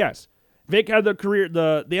athletic, yes. Vic had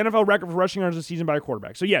the NFL record for rushing yards this season by a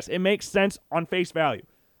quarterback. So yes, it makes sense on face value.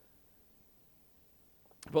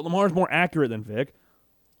 But Lamar's more accurate than Vic.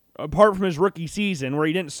 Apart from his rookie season, where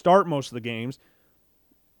he didn't start most of the games,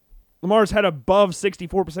 Lamar's had above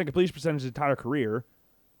 64% completion percentage his entire career.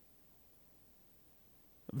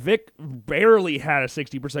 Vic barely had a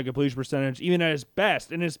 60% completion percentage, even at his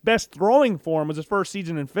best. And his best throwing form was his first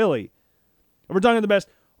season in Philly. And we're talking the best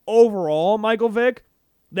overall Michael Vick.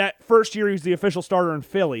 That first year he was the official starter in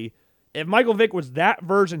Philly. If Michael Vick was that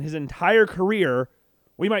version his entire career,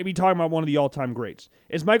 we might be talking about one of the all-time greats.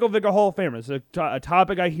 Is Michael Vick a Hall of Famer? It's a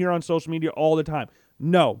topic I hear on social media all the time.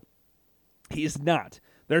 No, he is not.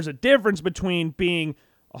 There's a difference between being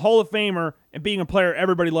a Hall of Famer and being a player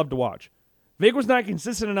everybody loved to watch. Vic was not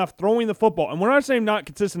consistent enough throwing the football. And when I say not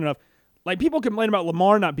consistent enough, like people complain about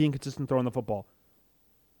Lamar not being consistent throwing the football.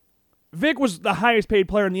 Vic was the highest paid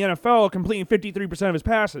player in the NFL, completing 53% of his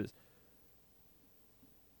passes.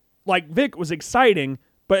 Like, Vic was exciting,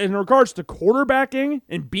 but in regards to quarterbacking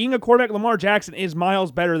and being a quarterback, Lamar Jackson is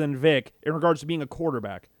miles better than Vic in regards to being a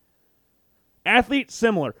quarterback. Athlete,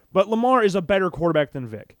 similar, but Lamar is a better quarterback than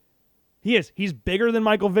Vic. He is. He's bigger than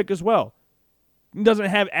Michael Vick as well. He doesn't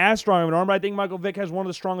have as strong of an arm, but I think Michael Vick has one of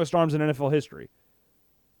the strongest arms in NFL history.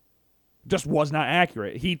 Just was not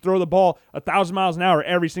accurate. He'd throw the ball 1,000 miles an hour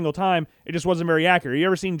every single time. It just wasn't very accurate. You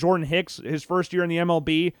ever seen Jordan Hicks, his first year in the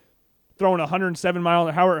MLB, throwing 105, 107 mile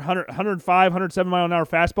an hour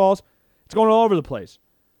fastballs? It's going all over the place.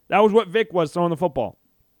 That was what Vic was throwing the football.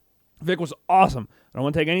 Vic was awesome. I don't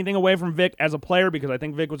want to take anything away from Vic as a player because I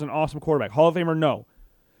think Vic was an awesome quarterback. Hall of Famer, no.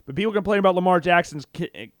 But people complain about Lamar Jackson's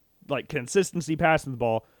consistency passing the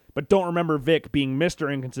ball, but don't remember Vic being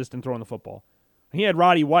Mr. Inconsistent throwing the football. He had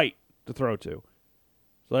Roddy White to throw to.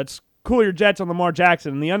 So let's cool your jets on Lamar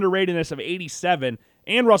Jackson and the underratedness of 87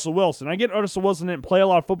 and Russell Wilson. I get Russell Wilson didn't play a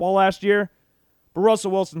lot of football last year, but Russell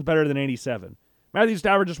Wilson's better than 87. Matthew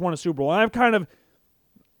Stafford just won a Super Bowl. And I've kind of,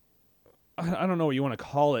 I don't know what you want to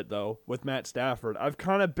call it, though, with Matt Stafford. I've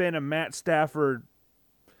kind of been a Matt Stafford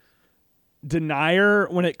denier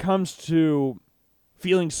when it comes to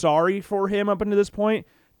feeling sorry for him up until this point.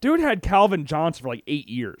 Dude had Calvin Johnson for like 8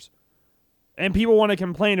 years. And people want to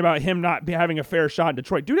complain about him not having a fair shot in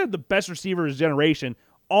Detroit. Dude had the best receiver of his generation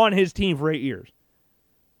on his team for 8 years.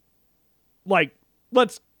 Like,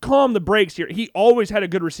 let's calm the brakes here. He always had a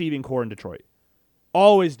good receiving core in Detroit.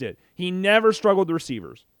 Always did. He never struggled with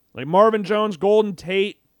receivers. Like Marvin Jones, Golden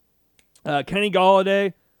Tate, Kenny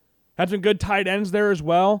Galladay. Had some good tight ends there as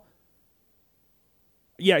well.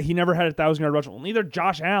 Yeah, he never had a 1,000-yard rusher. Well, neither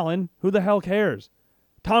Josh Allen. Who the hell cares?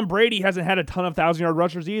 Tom Brady hasn't had a ton of 1,000-yard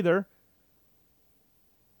rushers either.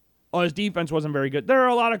 Oh, his defense wasn't very good. There are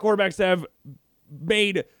a lot of quarterbacks that have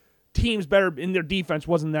made teams better in their defense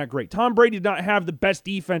wasn't that great. Tom Brady did not have the best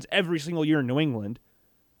defense every single year in New England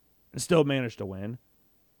and still managed to win.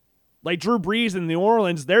 Like Drew Brees in New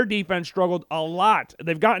Orleans, their defense struggled a lot.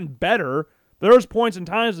 They've gotten better. There was points and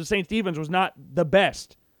times the Saints defense was not the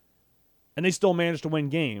best, and they still managed to win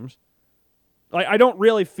games. Like, I don't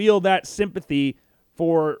really feel that sympathy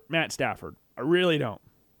for Matt Stafford. I really don't.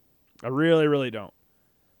 I really, really don't.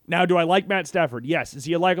 Now, do I like Matt Stafford? Yes. Is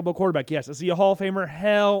he a likable quarterback? Yes. Is he a Hall of Famer?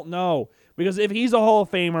 Hell no. Because if he's a Hall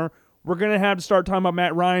of Famer, we're going to have to start talking about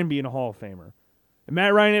Matt Ryan being a Hall of Famer. And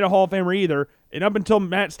Matt Ryan ain't a Hall of Famer either. And up until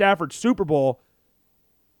Matt Stafford's Super Bowl,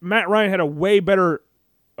 Matt Ryan had a way better,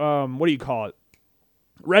 resume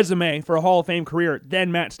for a Hall of Fame career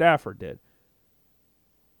than Matt Stafford did.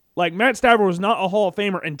 Like, Matt Stafford was not a Hall of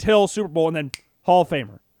Famer until Super Bowl and then Hall of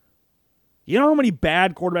Famer. You know how many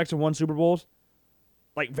bad quarterbacks have won Super Bowls?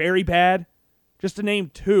 Like, very bad. Just to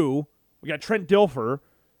name two, we got Trent Dilfer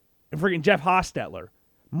and freaking Jeff Hostetler.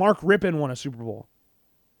 Mark Rippon won a Super Bowl.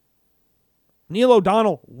 Neil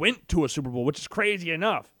O'Donnell went to a Super Bowl, which is crazy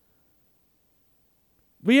enough.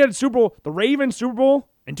 We had a Super Bowl. The Ravens Super Bowl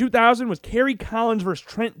in 2000 was Kerry Collins versus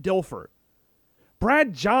Trent Dilfer.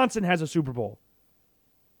 Brad Johnson has a Super Bowl.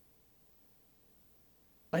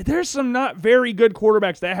 Like, there's some not very good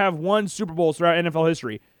quarterbacks that have won Super Bowls throughout NFL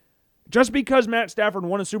history. Just because Matt Stafford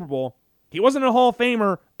won a Super Bowl, he wasn't a Hall of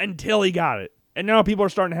Famer until he got it. And now people are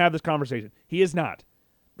starting to have this conversation. He is not.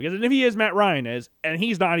 Because if he is, Matt Ryan is, and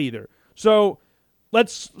he's not either. So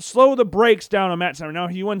let's slow the brakes down on Matt Stafford. Now,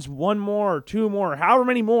 if he wins one more or two more, or however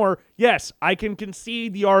many more, yes, I can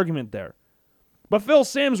concede the argument there. But Phil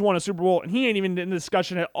Simms won a Super Bowl, and he ain't even in the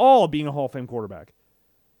discussion at all of being a Hall of Fame quarterback.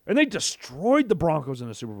 And they destroyed the Broncos in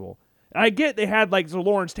the Super Bowl. And I get they had like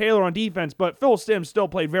Lawrence Taylor on defense, but Phil Simms still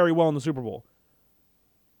played very well in the Super Bowl.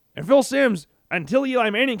 And Phil Simms, until Eli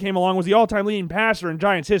Manning came along, was the all-time leading passer in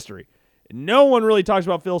Giants history. And no one really talks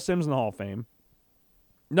about Phil Simms in the Hall of Fame.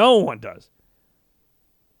 No one does.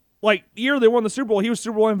 Like, the year they won the Super Bowl, he was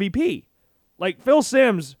Super Bowl MVP. Like, Phil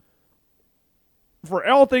Simms, for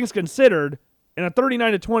all things considered, in a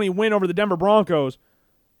 39-20 win over the Denver Broncos,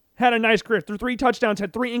 had a nice career. Threw 3 touchdowns,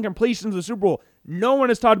 had 3 incompletions in the Super Bowl. No one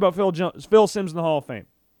has talked about Phil Simms in the Hall of Fame.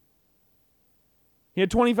 He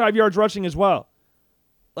had 25 yards rushing as well.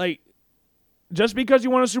 Like, just because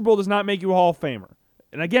you won a Super Bowl does not make you a Hall of Famer.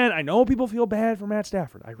 And again, I know people feel bad for Matt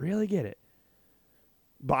Stafford. I really get it.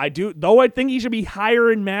 But I think he should be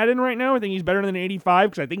higher in Madden right now. I think he's better than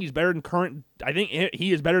 85 because I think he's better than I think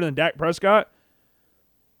he is better than Dak Prescott.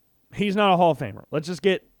 He's not a Hall of Famer. Let's just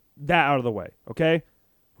get that out of the way, okay?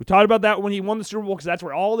 We talked about that when he won the Super Bowl because that's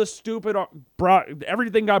where all this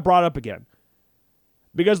everything got brought up again.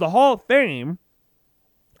 Because the Hall of Fame,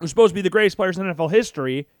 who's supposed to be the greatest players in NFL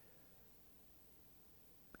history,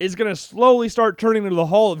 is going to slowly start turning into the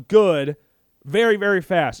Hall of Good very, very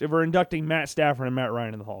fast if we're inducting Matt Stafford and Matt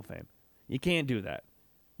Ryan in the Hall of Fame. You can't do that.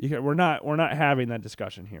 We're not having that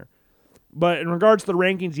discussion here. But in regards to the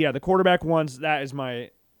rankings, yeah, the quarterback ones,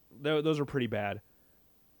 those are pretty bad.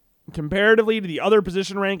 Comparatively to the other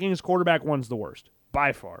position rankings, quarterback one's the worst,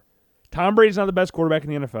 by far. Tom Brady's not the best quarterback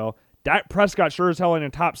in the NFL. Dak Prescott sure as hell in the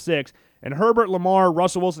top 6. And Herbert, Lamar,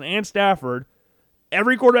 Russell Wilson, and Stafford,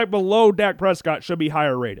 every quarterback below Dak Prescott should be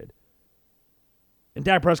higher rated. And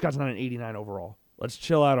Dak Prescott's not an 89 overall. Let's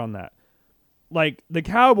chill out on that. Like, the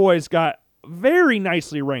Cowboys got very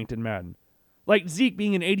nicely ranked in Madden. Like, Zeke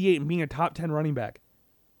being an 88 and being a top 10 running back.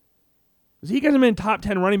 Zeke hasn't been top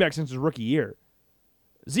 10 running back since his rookie year.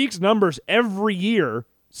 Zeke's numbers every year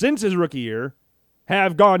since his rookie year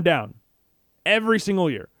have gone down. Every single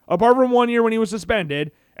year. Apart from 1 year when he was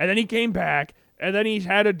suspended, and then he came back, and then he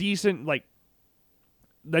had a decent,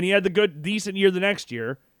 then he had the good, decent year the next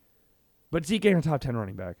year. But Zeke ain't a top 10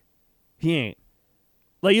 running back. He ain't.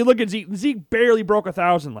 Like, you look at Zeke. Zeke barely broke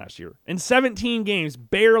 1,000 last year. In 17 games,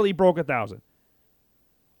 barely broke 1,000.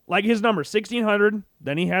 Like, his numbers, 1,600.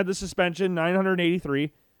 Then he had the suspension,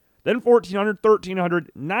 983. Then 1,400,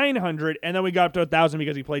 1,300, 900. And then we got up to 1,000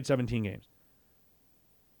 because he played 17 games.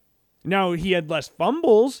 Now, he had less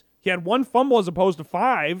fumbles. He had 1 fumble as opposed to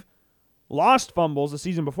 5 lost fumbles the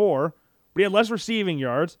season before. But he had less receiving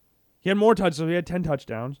yards. He had more touchdowns. So he had 10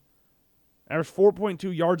 touchdowns. Averaged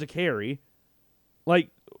 4.2 yards a carry. Like,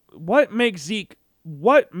 what makes Zeke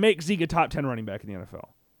a top 10 running back in the NFL?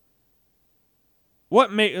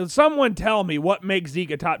 Someone tell me what makes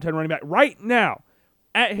Zeke a top 10 running back right now.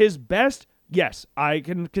 At his best, yes, I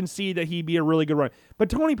can concede that he'd be a really good runner. But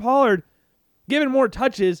Tony Pollard, given more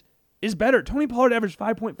touches, is better. Tony Pollard averaged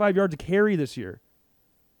 5.5 yards a carry this year.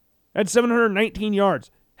 Had 719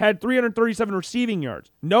 yards. Had 337 receiving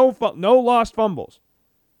yards. No lost fumbles.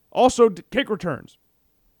 Also, kick returns.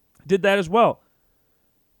 Did that as well.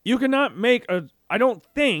 You cannot make I don't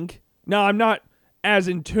think, now I'm not as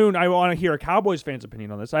in tune, I want to hear a Cowboys fan's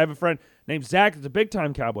opinion on this. I have a friend named Zach that's a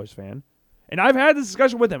big-time Cowboys fan, and I've had this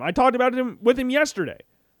discussion with him. I talked about it with him yesterday,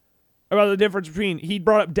 about the difference between, he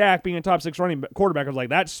brought up Dak being a top 6 quarterback. I was like,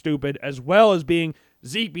 that's stupid, as well as being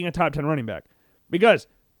Zeke being a top 10 running back. Because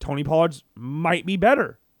Tony Pollard's might be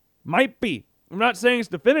better. Might be. I'm not saying it's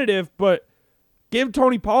definitive, but give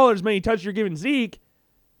Tony Pollard as many touches you're giving Zeke,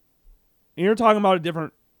 and you're talking about a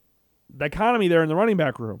different dichotomy there in the running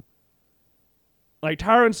back room. Like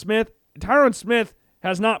Tyron Smith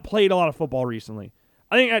has not played a lot of football recently.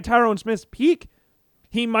 I think at Tyron Smith's peak,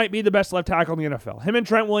 he might be the best left tackle in the NFL. Him and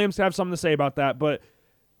Trent Williams have something to say about that, but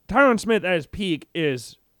Tyron Smith at his peak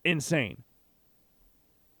is insane.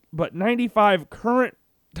 But 95 current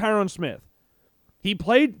Tyron Smith, he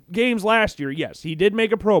played games last year. Yes, he did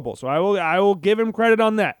make a Pro Bowl, so I will give him credit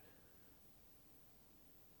on that.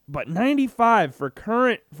 But 95 for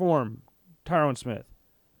current form, Tyron Smith.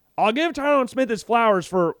 I'll give Tyron Smith his flowers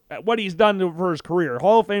for what he's done for his career.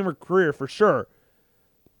 Hall of Famer career for sure.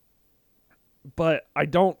 But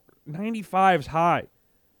 95's high.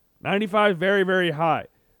 95 very, very high.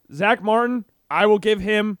 Zach Martin, I will give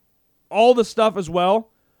him all the stuff as well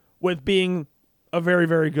with being a very,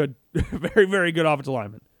 very good, very, very good offensive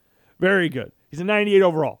lineman. Very good. He's a 98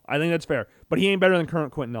 overall. I think that's fair. But he ain't better than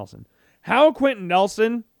current Quentin Nelson. How Quentin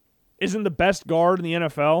Nelson isn't the best guard in the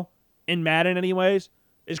NFL, in Madden anyways,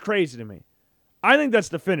 is crazy to me. I think that's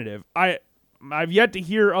definitive. I've yet to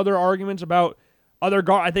hear other arguments about other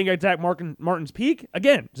guard. I think at Zach Martin's peak,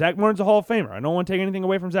 again, Zach Martin's a Hall of Famer. I don't want to take anything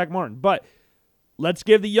away from Zach Martin, but let's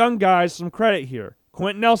give the young guys some credit here.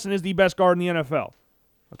 Quentin Nelson is the best guard in the NFL.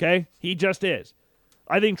 Okay? He just is.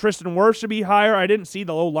 I think Tristan Wirfs should be higher. I didn't see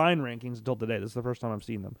the low line rankings until today. This is the first time I've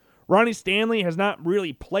seen them. Ronnie Stanley has not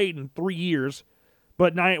really played in 3 years,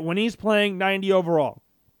 but when he's playing, 90 overall.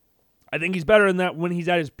 I think he's better than that when he's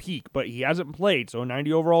at his peak, but he hasn't played, so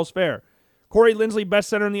 90 overall is fair. Corey Linsley, best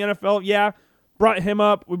center in the NFL, yeah. Brought him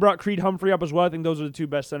up. We brought Creed Humphrey up as well. I think those are the two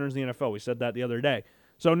best centers in the NFL. We said that the other day.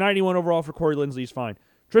 So 91 overall for Corey Linsley is fine.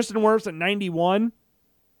 Tristan Wirfs at 91.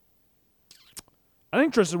 I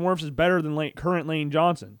think Tristan Wirfs is better than current Lane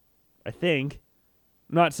Johnson. I think.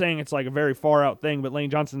 I'm not saying it's like a very far out thing, but Lane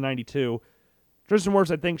Johnson 92. Tristan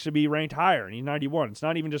Wirfs, I think, should be ranked higher, and he's 91. It's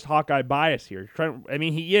not even just Hawkeye bias here.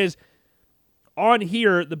 He is on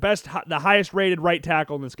here the highest rated right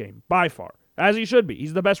tackle in this game by far, as he should be.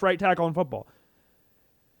 He's the best right tackle in football.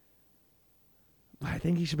 I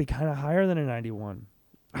think he should be kind of higher than a 91.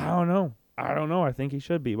 I don't know. I think he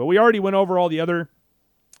should be. But we already went over all the other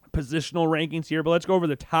positional rankings here, but let's go over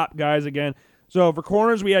the top guys again. So for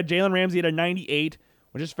corners, we had Jalen Ramsey at a 98,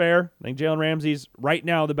 which is fair. I think Jalen Ramsey's right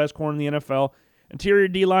now the best corner in the NFL. Interior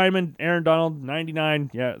D lineman, Aaron Donald,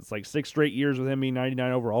 99. Yeah, it's like 6 straight years with him being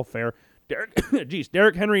 99 overall. Fair.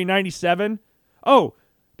 Derrick Henry, 97. Oh,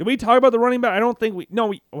 did we talk about the running back? I don't think we...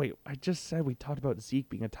 No, wait, I just said we talked about Zeke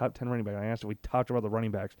being a top 10 running back. I asked if we talked about the running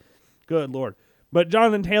backs. Good Lord. But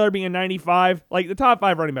Jonathan Taylor being a 95. Like, the top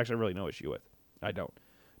 5 running backs I have really no issue with. I don't.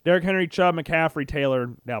 Derrick Henry, Chubb, McCaffrey, Taylor,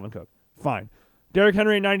 Dalvin Cook. Fine. Derrick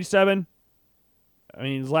Henry at 97.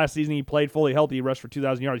 His last season he played fully healthy. He rushed for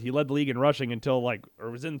 2,000 yards. He led the league in rushing until, or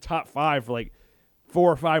was in the top 5 for,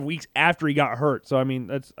 4 or 5 weeks after he got hurt. So,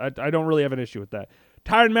 I don't really have an issue with that.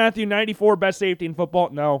 Tyrann Mathieu, 94, best safety in football.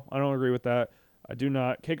 No, I don't agree with that. I do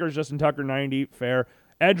not. Kickers, Justin Tucker, 90, fair.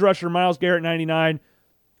 Edge rusher, Myles Garrett, 99.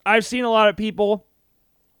 I've seen a lot of people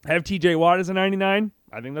have TJ Watt as a 99.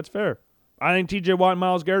 I think that's fair. I think TJ Watt and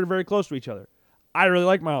Myles Garrett are very close to each other. I really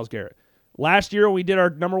like Myles Garrett. Last year, when we did our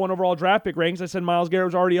number 1 overall draft pick rankings, I said Myles Garrett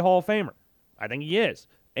was already a Hall of Famer. I think he is.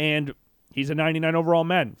 And he's a 99 overall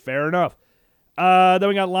Madden. Fair enough. Then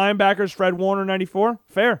we got linebackers, Fred Warner, 94.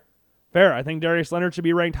 Fair. I think Darius Leonard should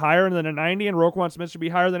be ranked higher than a 90, and Roquan Smith should be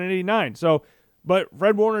higher than an 89. But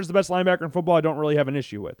Fred Warner is the best linebacker in football I don't really have an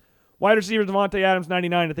issue with. Wide receiver, Devontae Adams,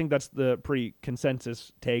 99. I think that's the pretty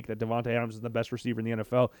consensus take that Devontae Adams is the best receiver in the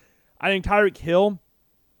NFL. I think Tyreek Hill,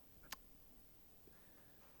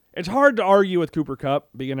 it's hard to argue with Cooper Kupp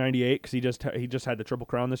being a 98 because he just had the Triple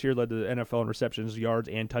Crown this year, led the NFL in receptions, yards,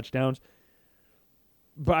 and touchdowns.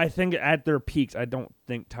 But I think at their peaks, I don't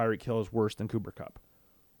think Tyreek Hill is worse than Cooper Kupp.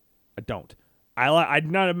 I don't. I'm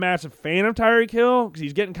not a massive fan of Tyreek Hill because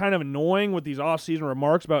he's getting kind of annoying with these offseason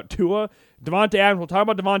remarks about Tua. Devontae Adams, we'll talk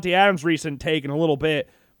about Devontae Adams' recent take in a little bit,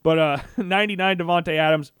 but 99 Devontae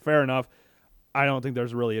Adams, fair enough. I don't think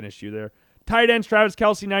there's really an issue there. Tight ends, Travis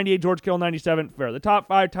Kelce, 98, George Kittle, 97, fair. The top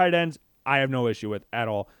 5 tight ends, I have no issue with at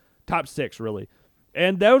all. Top 6, really.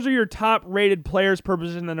 And those are your top-rated players per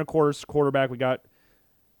position. Then, of course, quarterback, we got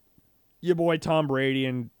your boy Tom Brady,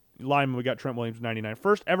 and lineman, we got Trent Williams, 99.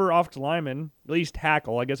 First ever offensive lineman, at least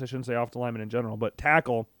tackle. I guess I shouldn't say offensive lineman in general, but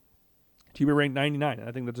tackle to be ranked 99, and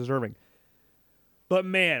I think that's deserving. But,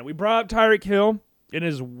 man, we brought up Tyreek Hill in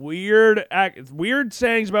his weird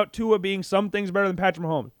sayings about Tua being some things better than Patrick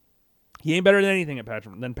Mahomes. He ain't better than anything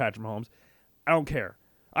than Patrick Mahomes. I don't care.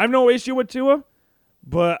 I have no issue with Tua,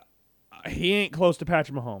 but he ain't close to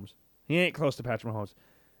Patrick Mahomes.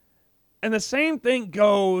 And the same thing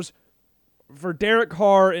goes for Derek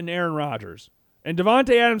Carr and Aaron Rodgers. And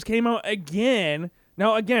Devontae Adams came out again.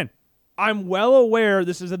 Now, again, I'm well aware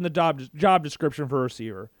this is in the job description for a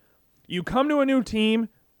receiver. You come to a new team,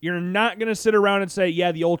 you're not going to sit around and say,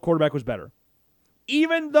 yeah, the old quarterback was better.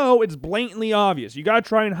 Even though it's blatantly obvious. You got to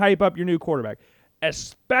try and hype up your new quarterback.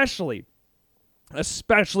 Especially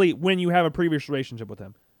when you have a previous relationship with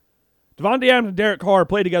him. Devontae Adams and Derek Carr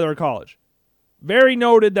played together at college. Very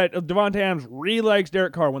noted that Devontae Adams really likes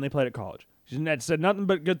Derek Carr when they played at college. He said nothing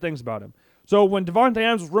but good things about him. So when Devontae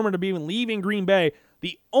Adams was rumored to be leaving Green Bay,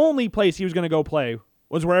 the only place he was going to go play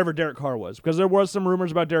was wherever Derek Carr was, because there was some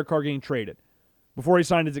rumors about Derek Carr getting traded before he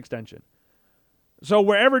signed his extension. So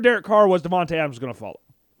wherever Derek Carr was, Devontae Adams was going to follow.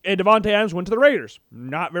 And Devontae Adams went to the Raiders.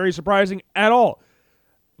 Not very surprising at all.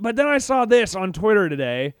 But then I saw this on Twitter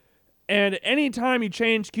today, and anytime you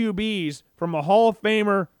change QBs from a Hall of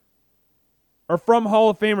Famer or from Hall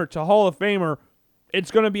of Famer to Hall of Famer,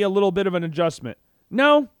 it's going to be a little bit of an adjustment.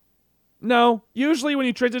 No. Usually when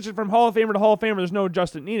you transition from Hall of Famer to Hall of Famer, there's no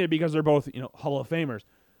adjustment needed because they're both, Hall of Famers.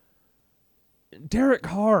 Derek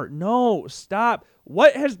Carr, no, stop.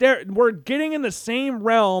 We're getting in the same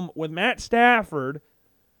realm with Matt Stafford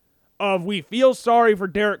of we feel sorry for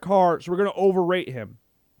Derek Carr, so we're going to overrate him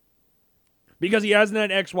because he hasn't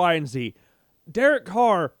had X, Y, and Z. Derek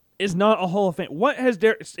Carr is not a Hall of Fame.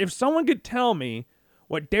 If someone could tell me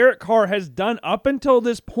what Derek Carr has done up until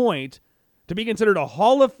this point to be considered a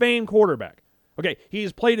Hall of Fame quarterback. Okay,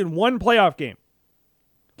 he's played in one playoff game.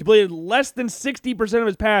 Completed less than 60% of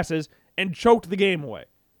his passes and choked the game away.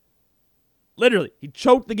 Literally, he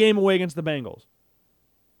choked the game away against the Bengals.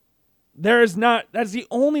 That's the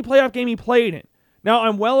only playoff game he played in. Now,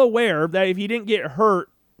 I'm well aware that if he didn't get hurt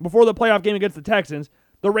before the playoff game against the Texans,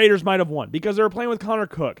 the Raiders might have won because they were playing with Connor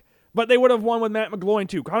Cook. But they would have won with Matt McGloin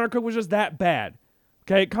too. Connor Cook was just that bad.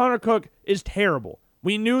 Okay, Connor Cook is terrible.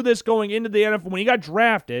 We knew this going into the NFL. When he got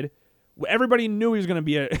drafted, everybody knew he was going to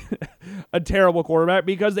be a terrible quarterback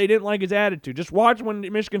because they didn't like his attitude. Just watch when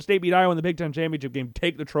Michigan State beat Iowa in the Big Ten Championship game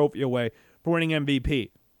take the trophy away for winning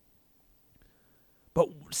MVP. But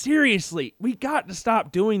seriously, we got to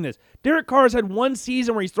stop doing this. Derek Carr's had one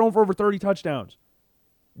season where he's thrown for over 30 touchdowns.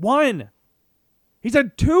 One. He's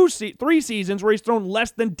had 3 seasons where he's thrown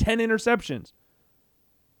less than 10 interceptions.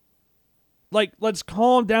 Like, let's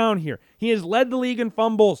calm down here. He has led the league in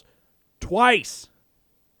fumbles twice.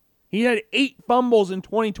 He had 8 fumbles in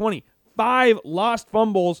 2020, 5 lost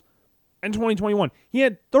fumbles in 2021. He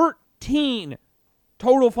had 13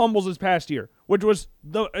 total fumbles this past year, which was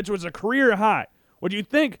a career high. Would you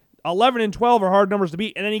think 11 and 12 are hard numbers to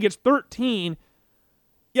beat, and then he gets 13?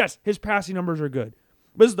 Yes, his passing numbers are good.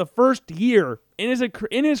 This is the first year in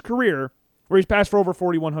his career where he's passed for over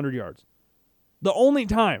 4,100 yards. The only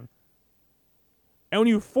time. And when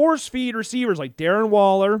you force feed receivers like Darren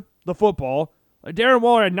Waller, the football, Darren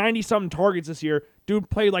Waller had 90-something targets this year. Dude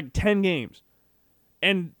played like 10 games.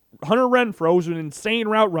 And Hunter Renfrow is an insane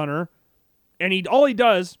route runner. And all he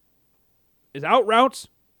does is out routes,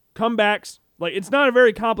 comebacks. Like, it's not a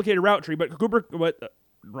very complicated route tree, but Hunter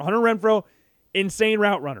Renfrow, insane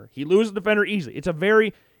route runner. He loses the defender easily. It's a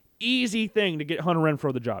very easy thing to get Hunter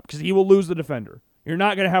Renfrow the job because he will lose the defender. You're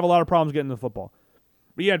not going to have a lot of problems getting the football.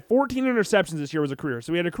 But he had 14 interceptions this year as a career.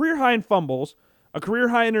 So he had a career high in fumbles, a career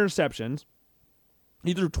high in interceptions.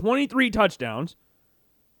 He threw 23 touchdowns,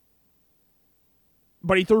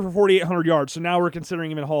 but he threw for 4,800 yards, so now we're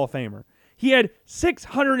considering him a Hall of Famer. He had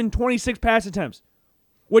 626 pass attempts,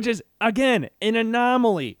 which is, again, an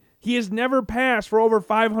anomaly. He has never passed for over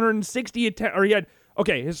 560 attempts, or he had,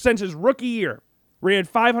 since his rookie year, where he had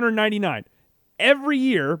 599. Every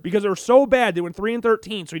year, because they were so bad, they went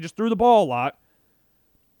 3-13, so he just threw the ball a lot.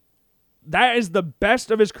 That is the best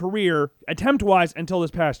of his career, attempt-wise, until this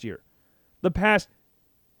past year.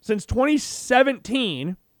 Since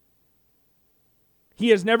 2017, he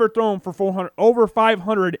has never thrown for over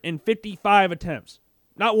 555 attempts.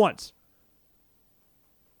 Not once.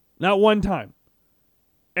 Not one time.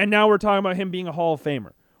 And now we're talking about him being a Hall of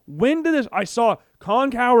Famer. I saw Colin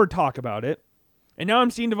Cowherd talk about it, and now I'm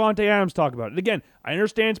seeing Davante Adams talk about it. Again, I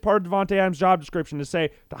understand it's part of Davante Adams' job description to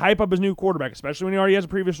hype up his new quarterback, especially when he already has a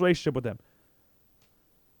previous relationship with him.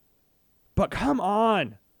 But come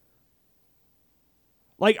on.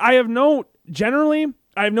 Like, I have no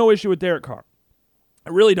issue with Derek Carr.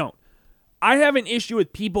 I really don't. I have an issue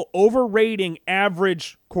with people overrating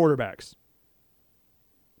average quarterbacks.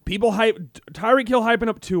 Tyreek Hill hyping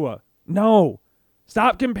up Tua. No.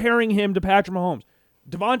 Stop comparing him to Patrick Mahomes.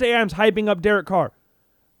 Davante Adams hyping up Derek Carr.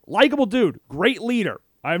 Likeable dude. Great leader.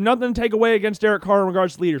 I have nothing to take away against Derek Carr in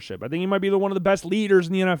regards to leadership. I think he might be one of the best leaders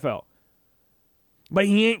in the NFL. But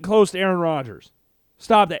he ain't close to Aaron Rodgers.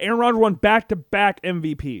 Stop that. Aaron Rodgers won back-to-back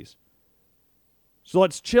MVPs. So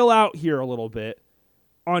let's chill out here a little bit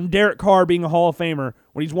on Derek Carr being a Hall of Famer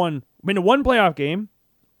when he's been to one playoff game,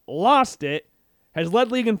 lost it, has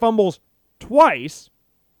led league in fumbles twice,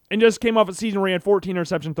 and just came off a season where he had 14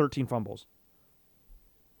 interceptions, 13 fumbles.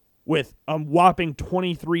 With a whopping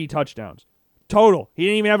 23 touchdowns. Total. He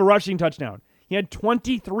didn't even have a rushing touchdown. He had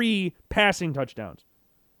 23 passing touchdowns.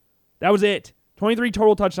 That was it. 23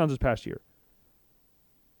 total touchdowns this past year.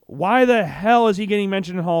 Why the hell is he getting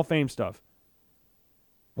mentioned in Hall of Fame stuff?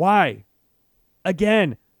 Why?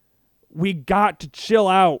 Again, we got to chill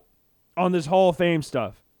out on this Hall of Fame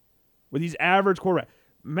stuff with these average quarterbacks.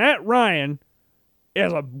 Matt Ryan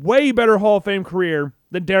has a way better Hall of Fame career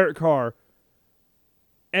than Derek Carr,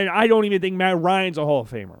 and I don't even think Matt Ryan's a Hall of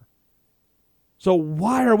Famer. So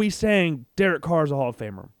why are we saying Derek Carr is a Hall of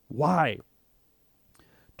Famer? Why?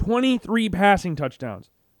 23 passing touchdowns.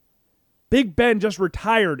 Big Ben just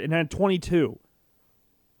retired and had 22.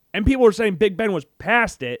 And people are saying Big Ben was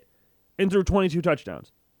past it and threw 22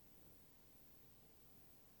 touchdowns.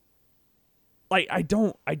 Like, I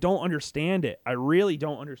don't understand it. I really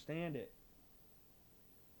don't understand it.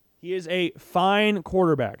 He is a fine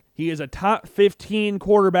quarterback. He is a top 15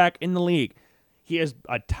 quarterback in the league. He is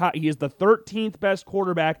the 13th best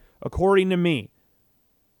quarterback according to me.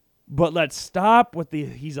 But let's stop with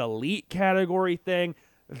he's elite category thing.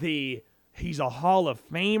 He's a Hall of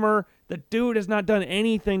Famer. The dude has not done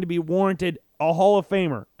anything to be warranted a Hall of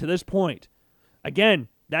Famer to this point. Again,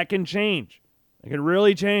 that can change. It can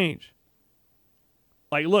really change.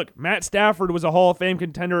 Like, look, Matt Stafford was a Hall of Fame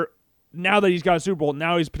contender. Now that he's got a Super Bowl,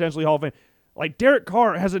 now he's potentially Hall of Fame. Like, Derek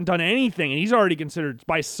Carr hasn't done anything, and he's already considered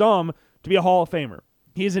by some to be a Hall of Famer.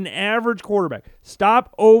 He is an average quarterback.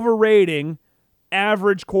 Stop overrating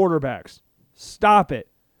average quarterbacks. Stop it.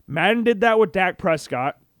 Madden did that with Dak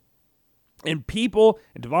Prescott, and people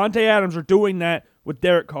and Devontae Adams are doing that with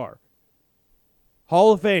Derek Carr.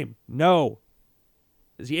 Hall of Fame? No.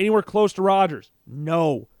 Is he anywhere close to Rodgers?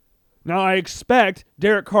 No. Now, I expect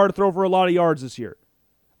Derek Carr to throw for a lot of yards this year.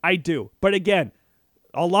 I do. But again,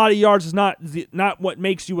 a lot of yards is not what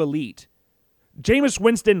makes you elite. Jameis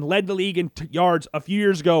Winston led the league in yards a few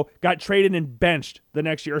years ago, got traded and benched the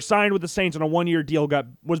next year, or signed with the Saints on a one-year deal,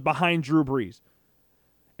 was behind Drew Brees.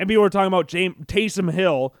 And people were talking about Taysom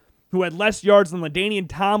Hill, who had less yards than LaDainian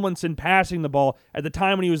Tomlinson passing the ball at the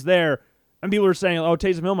time when he was there, and people were saying, oh,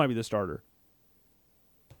 Taysom Hill might be the starter.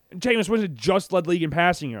 And Jameis Winston just led the league in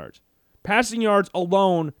passing yards. Passing yards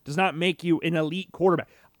alone does not make you an elite quarterback.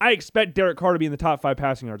 I expect Derek Carr to be in the top 5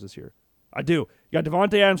 passing yards this year. I do. You got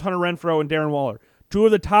Devontae Adams, Hunter Renfrow, and Darren Waller. 2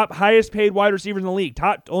 of the top highest paid wide receivers in the league.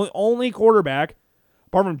 Only quarterback,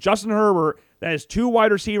 apart from Justin Herbert, that has 2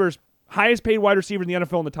 wide receivers, highest paid wide receivers in the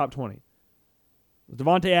NFL in the top 20.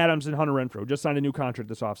 Devontae Adams and Hunter Renfrow just signed a new contract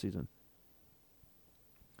this offseason.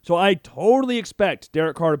 So I totally expect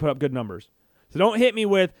Derek Carr to put up good numbers. So don't hit me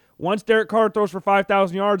with, once Derek Carr throws for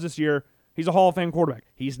 5,000 yards this year, he's a Hall of Fame quarterback.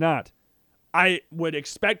 He's not. I would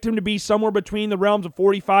expect him to be somewhere between the realms of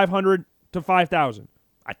 4,500 to 5,000.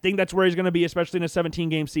 I think that's where he's going to be, especially in a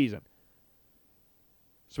 17-game season.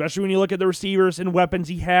 Especially when you look at the receivers and weapons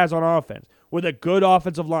he has on offense with a good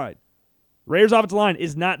offensive line. Raiders' offensive line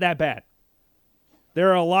is not that bad. There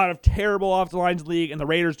are a lot of terrible offensive lines in the league, and the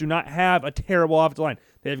Raiders do not have a terrible offensive line.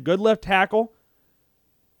 They have good left tackle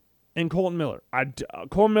and Colton Miller.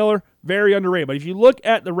 Colton Miller, very underrated. But if you look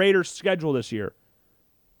at the Raiders' schedule this year,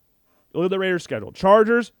 look at the Raiders' schedule.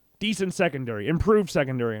 Chargers, decent secondary. Improved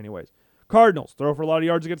secondary anyways. Cardinals, throw for a lot of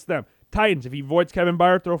yards against them. Titans, if he avoids Kevin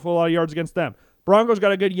Byard, throw for a lot of yards against them. Broncos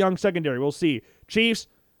got a good young secondary. We'll see. Chiefs,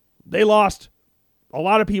 they lost a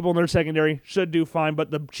lot of people in their secondary. Should do fine,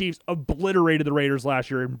 but the Chiefs obliterated the Raiders last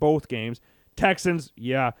year in both games. Texans,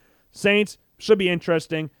 yeah. Saints, should be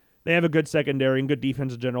interesting. They have a good secondary and good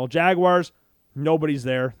defense in general. Jaguars, nobody's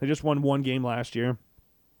there. They just won 1 game last year.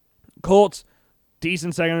 Colts,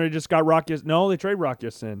 decent secondary. Just got Rock Ya-Sin. No, they traded Rock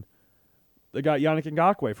Ya-Sin. They got Yannick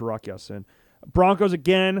Ngakoue for Rock Ya-Sin. Broncos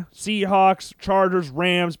again. Seahawks, Chargers,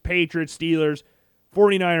 Rams, Patriots, Steelers,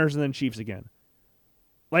 49ers, and then Chiefs again.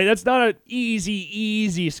 Like, that's not an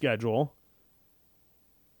easy schedule.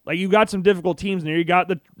 Like, you got some difficult teams in there. You got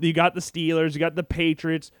the Steelers, you got the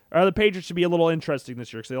Patriots. The Patriots should be a little interesting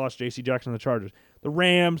this year because they lost J.C. Jackson and the Chargers. The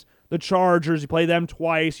Rams, the Chargers, you play them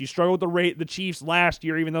twice. You struggled with the Chiefs last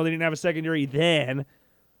year, even though they didn't have a secondary then.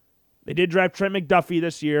 They did draft Trent McDuffie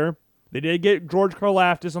this year. They did get George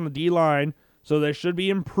Karlaftis on the D-line, so they should be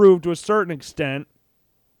improved to a certain extent.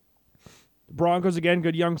 The Broncos, again,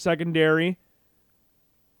 good young secondary.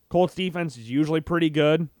 Colts defense is usually pretty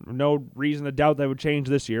good. No reason to doubt that would change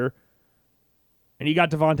this year. And you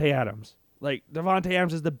got Devontae Adams. Like, Devontae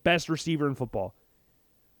Adams is the best receiver in football.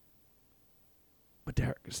 But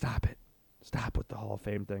Derek, stop it. Stop with the Hall of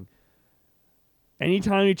Fame thing.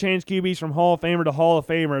 Anytime you change QBs from Hall of Famer to Hall of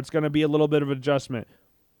Famer, it's going to be a little bit of an adjustment.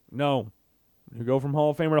 No. You go from Hall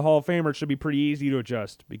of Famer to Hall of Famer, it should be pretty easy to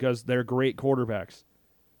adjust because they're great quarterbacks.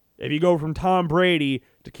 If you go from Tom Brady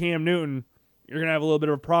to Cam Newton, you're going to have a little bit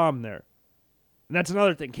of a problem there. And that's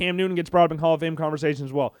another thing. Cam Newton gets brought up in Hall of Fame conversations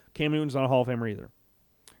as well. Cam Newton's not a Hall of Famer either.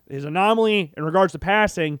 His anomaly in regards to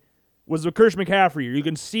passing was the Christian McCaffrey year. You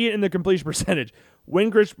can see it in the completion percentage.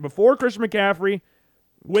 Before Christian McCaffrey,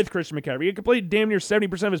 with Christian McCaffrey, he completed damn near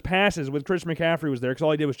 70% of his passes with Christian McCaffrey was there because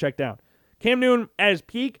all he did was check down. Cam Newton, at his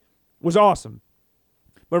peak, was awesome.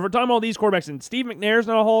 But if we're talking about these quarterbacks, and Steve McNair's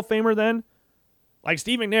not a Hall of Famer then, like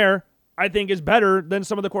Steve McNair, I think is better than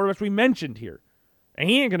some of the quarterbacks we mentioned here. And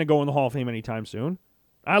he ain't going to go in the Hall of Fame anytime soon.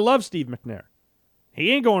 I love Steve McNair.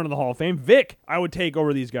 He ain't going to the Hall of Fame. Vic, I would take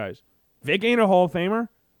over these guys. Vic ain't a Hall of Famer.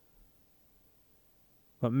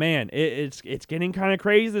 But man, it's getting kind of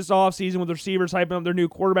crazy this offseason with receivers hyping up their new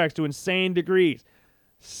quarterbacks to insane degrees.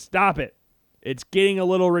 Stop it. It's getting a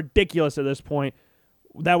little ridiculous at this point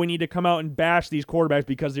that we need to come out and bash these quarterbacks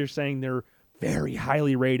because they're saying they're very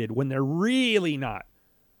highly rated when they're really not.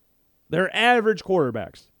 They're average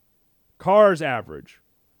quarterbacks. Carr's average.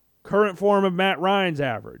 Current form of Matt Ryan's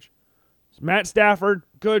average. Matt Stafford,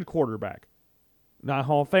 good quarterback. Not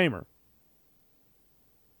Hall of Famer.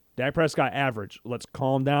 Dak Prescott, average. Let's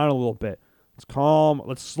calm down a little bit. Let's calm.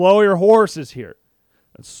 Let's slow your horses here.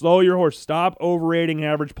 Let's slow your horse. Stop overrating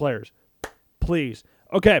average players. Please.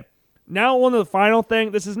 Okay. Now one of the final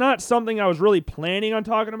thing. This is not something I was really planning on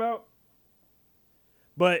talking about,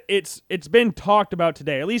 but it's been talked about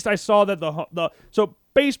today. At least I saw that so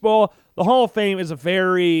baseball, the Hall of Fame is a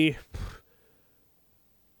very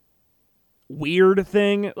weird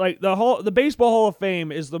thing. Like the Baseball Hall of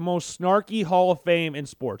Fame is the most snarky Hall of Fame in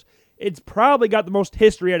sports. It's probably got the most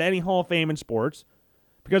history at any Hall of Fame in sports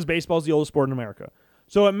because baseball is the oldest sport in America.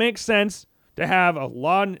 So it makes sense to have a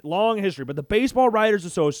long history. But the Baseball Writers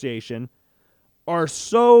Association are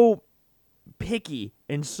so picky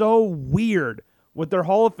and so weird with their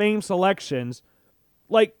Hall of Fame selections.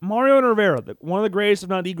 Like Mariano Rivera, one of the greatest, if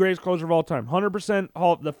not the greatest closer of all time.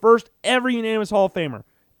 100% the first ever unanimous Hall of Famer,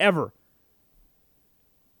 ever.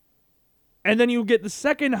 And then you get the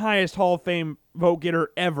second highest Hall of Fame vote getter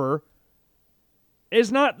ever. Is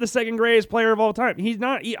not the second greatest player of all time. He's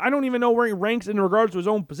not. I don't even know where he ranks in regards to his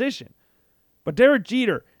own position. But Derek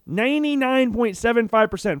Jeter,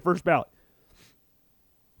 99.75% first ballot.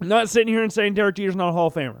 I'm not sitting here and saying Derek Jeter's not a Hall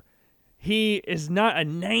of Famer. He is not a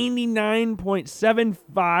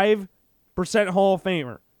 99.75% Hall of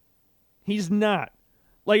Famer. He's not.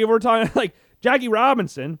 Like if we're talking like Jackie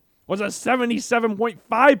Robinson was a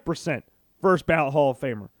 77.5% first ballot Hall of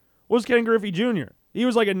Famer. What was Ken Griffey Jr.? He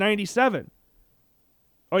was like a 97.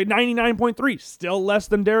 Oh, 99.3, still less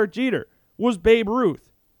than Derek Jeter. Was Babe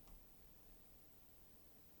Ruth.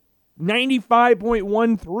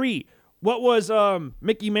 95.13. What was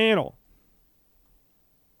Mickey Mantle?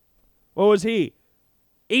 What was he?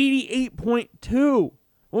 88.2.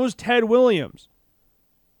 What was Ted Williams?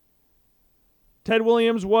 Ted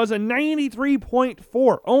Williams was a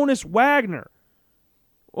 93.4. Honus Wagner.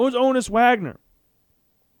 What was Honus Wagner?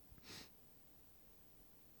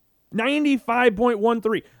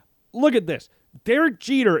 95.13. Look at this. Derek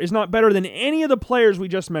Jeter is not better than any of the players we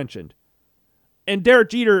just mentioned. And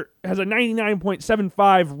Derek Jeter has a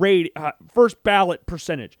 99.75 first ballot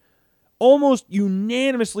percentage. Almost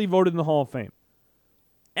unanimously voted in the Hall of Fame.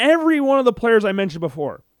 Every one of the players I mentioned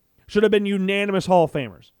before should have been unanimous Hall of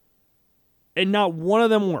Famers. And not one of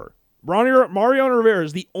them were. Mariano Rivera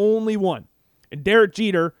is the only one. And Derek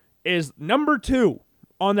Jeter is number 2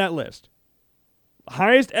 on that list.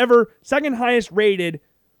 Highest ever, second highest rated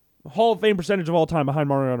Hall of Fame percentage of all time behind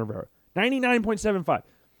Mariano Rivera. 99.75.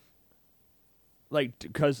 Like,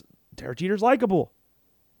 because Derek Jeter's likable.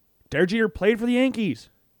 Derek Jeter played for the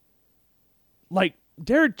Yankees. Like,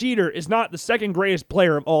 Derek Jeter is not the second greatest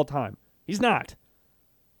player of all time. He's not.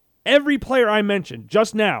 Every player I mentioned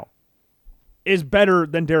just now is better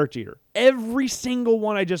than Derek Jeter. Every single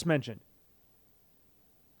one I just mentioned.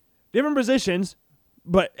 Different positions,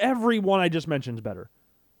 but every one I just mentioned is better.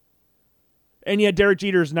 And yet Derek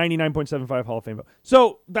Jeter's 99.75 Hall of Fame vote.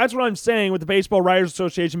 So that's what I'm saying with the Baseball Writers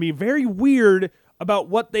Association being very weird about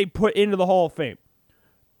what they put into the Hall of Fame.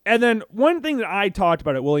 And then one thing that I talked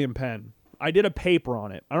about at William Penn, I did a paper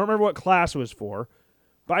on it. I don't remember what class it was for,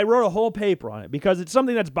 but I wrote a whole paper on it because it's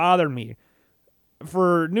something that's bothered me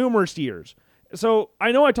for numerous years. So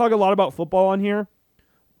I know I talk a lot about football on here,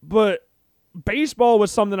 but baseball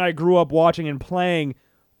was something I grew up watching and playing.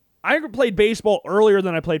 I played baseball earlier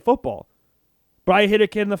than I played football. But I hit a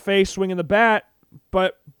kid in the face swinging the bat,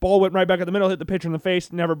 but ball went right back at the middle, hit the pitcher in the face,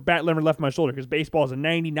 bat never left my shoulder because baseball is a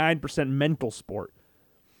 99% mental sport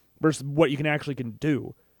versus what you can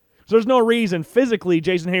do. So there's no reason physically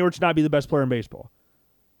Jason Hayward should not be the best player in baseball.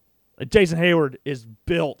 Jason Hayward is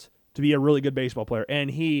built to be a really good baseball player, and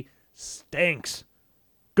he stinks.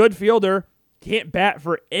 Good fielder, can't bat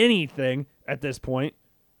for anything at this point.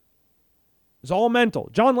 It's all mental.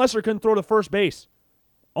 John Lesser couldn't throw to first base.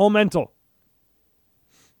 All mental.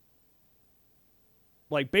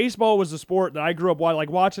 Like, baseball was a sport that I grew up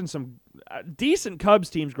watching some decent Cubs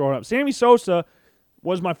teams growing up. Sammy Sosa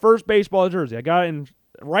was my first baseball jersey. I got it in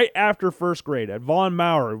right after first grade at Von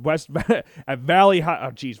Maurer, at Valley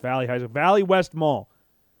West Mall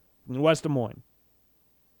in West Des Moines.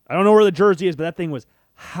 I don't know where the jersey is, but that thing was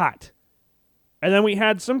hot. And then we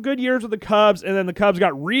had some good years with the Cubs, and then the Cubs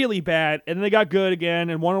got really bad, and then they got good again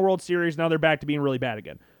and won a World Series. Now they're back to being really bad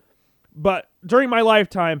again. But during my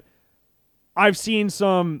lifetime, I've seen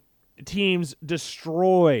some teams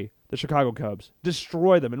destroy the Chicago Cubs.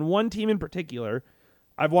 Destroy them. And one team in particular,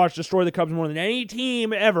 I've watched destroy the Cubs more than any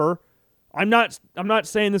team ever. I'm not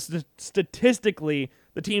saying this is statistically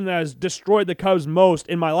the team that has destroyed the Cubs most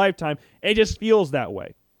in my lifetime. It just feels that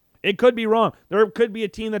way. It could be wrong. There could be a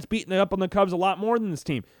team that's beating up on the Cubs a lot more than this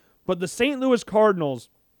team. But the St. Louis Cardinals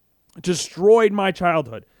destroyed my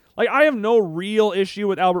childhood. Like, I have no real issue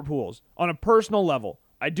with Albert Pujols on a personal level.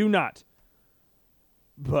 I do not.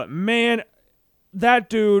 But man, that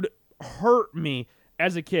dude hurt me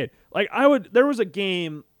as a kid. Like there was a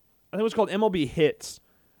game, I think it was called MLB Hits.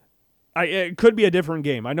 It could be a different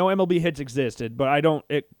game. I know MLB Hits existed, but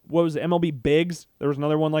what was it, MLB Bigs? There was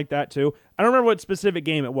another one like that too. I don't remember what specific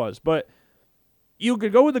game it was, but you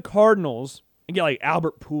could go with the Cardinals and get like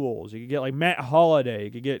Albert Pujols. You could get like Matt Holliday.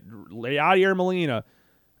 You could get Yadier Molina.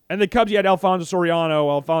 And the Cubs, you had Alfonso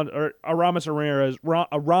Soriano,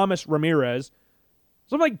 Aramis Ramirez.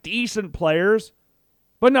 Some like decent players,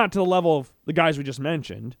 but not to the level of the guys we just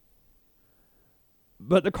mentioned.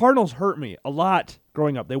 But the Cardinals hurt me a lot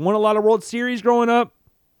growing up. They won a lot of World Series growing up,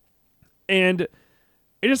 and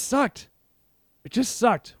it just sucked. It just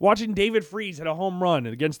sucked. Watching David Freese hit a home run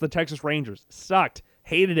against the Texas Rangers sucked.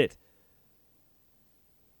 Hated it.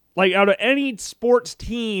 Like, out of any sports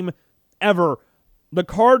team ever, the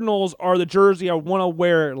Cardinals are the jersey I want to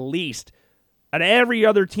wear least out of every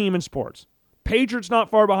other team in sports. Patriots not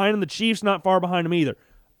far behind them. The Chiefs not far behind them either.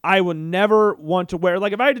 I would never want to wear,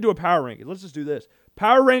 like if I had to do a power ranking, let's just do this.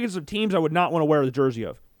 Power rankings of teams I would not want to wear the jersey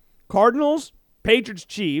of. Cardinals, Patriots,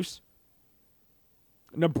 Chiefs,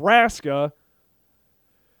 Nebraska,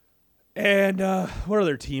 and what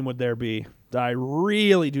other team would there be that I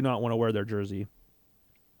really do not want to wear their jersey?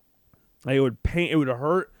 It would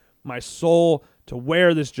hurt my soul to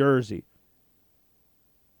wear this jersey.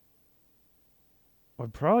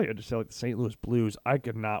 I'd probably have to say like the St. Louis Blues. I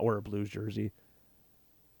could not wear a Blues jersey.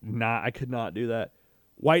 I could not do that.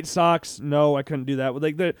 White Sox, no, I couldn't do that.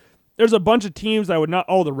 Like there's a bunch of teams I would not.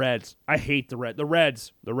 Oh, the Reds. I hate the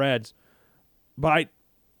Reds. But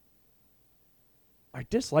I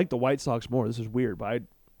dislike the White Sox more. This is weird, but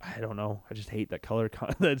I don't know. I just hate that color.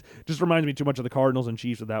 That just reminds me too much of the Cardinals and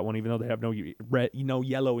Chiefs with that one, even though they have no red,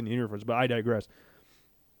 yellow in the uniforms. But I digress.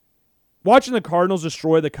 Watching the Cardinals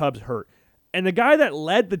destroy the Cubs hurt. And the guy that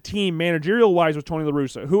led the team managerial-wise was Tony La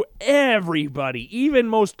Russa, who everybody, even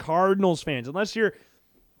most Cardinals fans, unless you're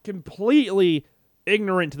completely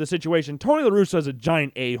ignorant to the situation, Tony La Russa is a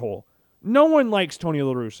giant a-hole. No one likes Tony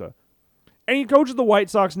La Russa. And he coaches the White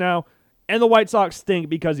Sox now, and the White Sox stink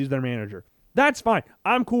because he's their manager. That's fine.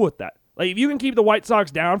 I'm cool with that. Like, if you can keep the White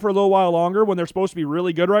Sox down for a little while longer when they're supposed to be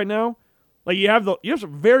really good right now, like you have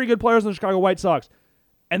some very good players in the Chicago White Sox,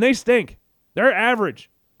 and they stink. They're average,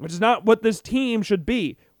 which is not what this team should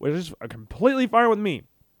be, which is completely fine with me.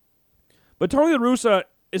 But Tony La Russa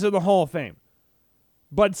is in the Hall of Fame.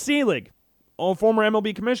 Bud Selig, a former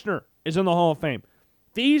MLB commissioner, is in the Hall of Fame.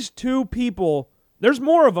 These two people, there's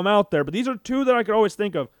more of them out there, but these are two that I could always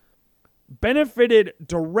think of, benefited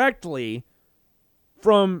directly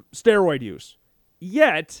from steroid use.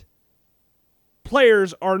 Yet,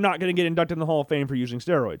 players are not going to get inducted in the Hall of Fame for using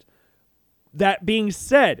steroids. That being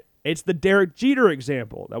said, it's the Derek Jeter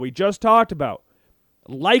example that we just talked about.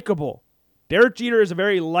 Likeable. Derek Jeter is a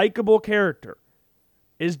very likable character.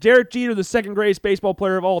 Is Derek Jeter the second greatest baseball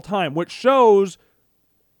player of all time, which shows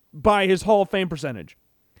by his Hall of Fame percentage?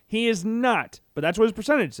 He is not, but that's what his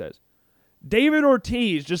percentage says. David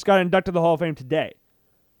Ortiz just got inducted to the Hall of Fame today.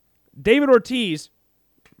 David Ortiz,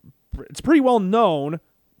 it's pretty well known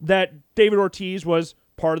that David Ortiz was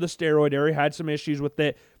part of the steroid era, had some issues with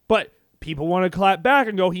it, but people want to clap back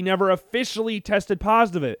and go, he never officially tested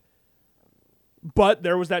positive it. But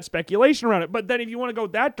there was that speculation around it. But then if you want to go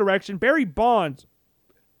that direction, Barry Bonds,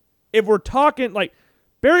 if we're talking, like,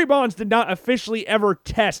 Barry Bonds did not officially ever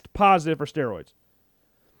test positive for steroids.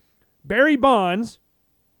 Barry Bonds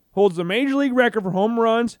holds the major league record for home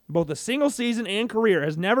runs, both a single season and career,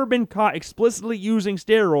 has never been caught explicitly using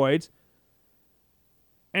steroids,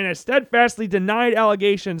 and has steadfastly denied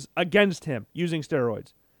allegations against him using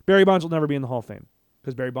steroids. Barry Bonds will never be in the Hall of Fame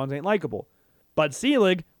because Barry Bonds ain't likable. Bud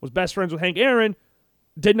Selig was best friends with Hank Aaron,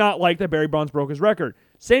 did not like that Barry Bonds broke his record.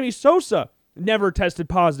 Sammy Sosa never tested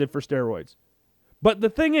positive for steroids. But the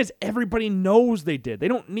thing is, everybody knows they did.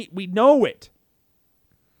 We know it.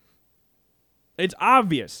 It's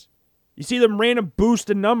obvious. You see them random boost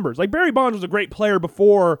in numbers. Like Barry Bonds was a great player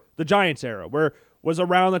before the Giants era, where was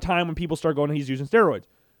around the time when people start going, he's using steroids.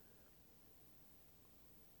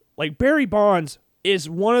 Like Barry Bonds is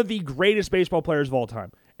one of the greatest baseball players of all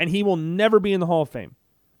time, and he will never be in the Hall of Fame.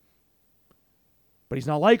 But he's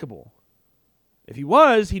not likable. If he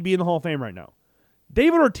was, he'd be in the Hall of Fame right now.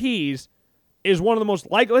 David Ortiz is one of the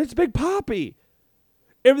most likable. It's Big Papi.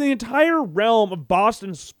 In the entire realm of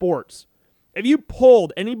Boston sports, if you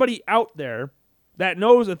pulled anybody out there that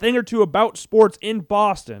knows a thing or two about sports in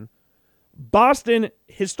Boston, Boston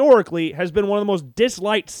historically has been one of the most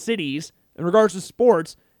disliked cities in regards to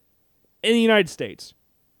sports in the United States.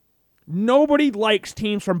 Nobody likes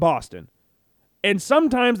teams from Boston. And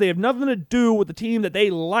sometimes they have nothing to do with the team that they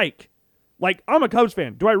like, Like, I'm a Cubs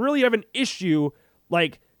fan. Do I really have an issue,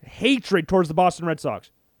 like, hatred towards the Boston Red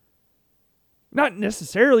Sox? Not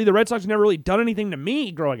necessarily. The Red Sox never really done anything to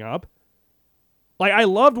me growing up. Like, I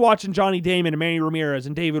loved watching Johnny Damon and Manny Ramirez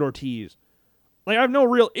and David Ortiz. Like, I have no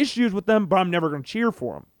real issues with them, but I'm never going to cheer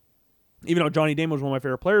for them. Even though Johnny Damon was one of my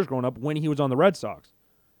favorite players growing up when he was on the Red Sox.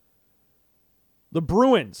 The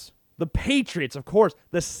Bruins, the Patriots, of course,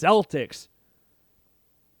 the Celtics.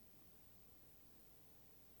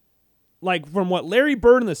 Like, from what Larry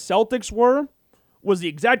Bird and the Celtics were, was the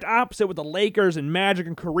exact opposite what the Lakers and Magic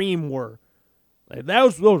and Kareem were. Like,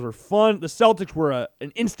 those were fun. The Celtics were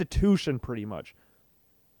an institution, pretty much.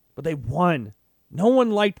 But they won. No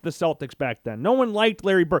one liked the Celtics back then. No one liked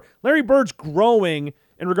Larry Bird. Larry Bird's growing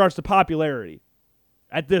in regards to popularity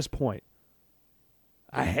at this point.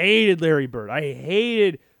 I hated Larry Bird. I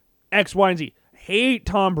hated X, Y, and Z. Hate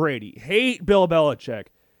Tom Brady. Hate Bill Belichick.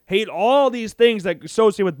 Hate all these things that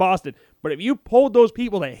associate with Boston. But if you polled those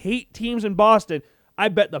people that hate teams in Boston, I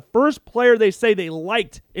bet the first player they say they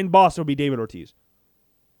liked in Boston would be David Ortiz.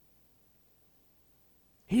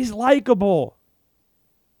 He's likable.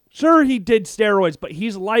 Sure, he did steroids, but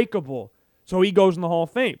he's likable. So he goes in the Hall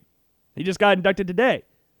of Fame. He just got inducted today.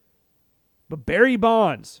 But Barry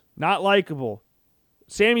Bonds, not likable.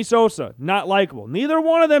 Sammy Sosa, not likable. Neither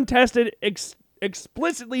one of them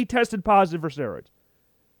explicitly tested positive for steroids.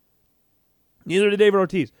 Neither did David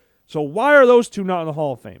Ortiz. So why are those two not in the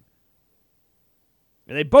Hall of Fame?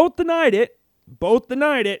 And they both denied it.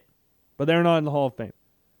 But they're not in the Hall of Fame.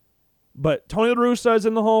 But Tony La Russa is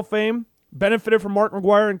in the Hall of Fame. Benefited from Mark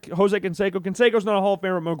McGwire and Jose Canseco. Canseco's not a Hall of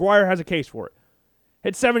Famer, but McGwire has a case for it.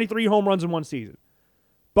 Hit 73 home runs in one season.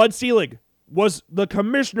 Bud Selig was the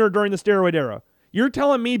commissioner during the steroid era. You're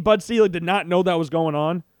telling me Bud Selig did not know that was going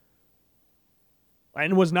on?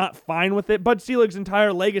 And was not fine with it? Bud Selig's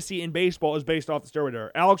entire legacy in baseball is based off the steroid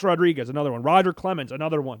era. Alex Rodriguez, another one. Roger Clemens,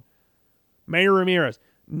 another one. Manny Ramirez.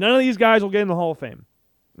 None of these guys will get in the Hall of Fame.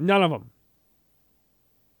 None of them.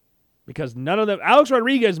 Because none of them... Alex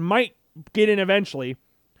Rodriguez might get in eventually.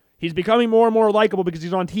 He's becoming more and more likable because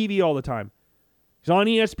he's on TV all the time. He's on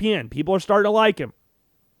ESPN. People are starting to like him.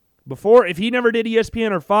 Before, if he never did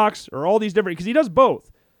ESPN or Fox or all these different... Because he does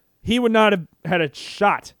both. He would not have had a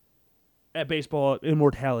shot at baseball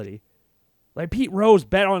immortality. Like, Pete Rose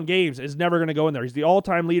bet on games is never going to go in there. He's the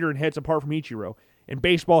all-time leader in hits apart from Ichiro in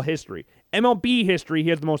baseball history. MLB history, he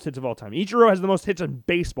has the most hits of all time. Ichiro has the most hits in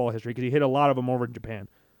baseball history because he hit a lot of them over in Japan.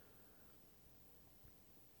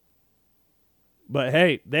 But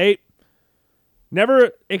hey, they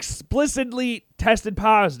never explicitly tested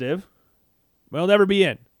positive. They'll never be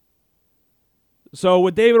in. So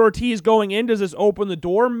with David Ortiz going in, does this open the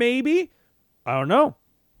door? Maybe. I don't know.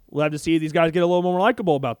 We'll have to see if these guys get a little more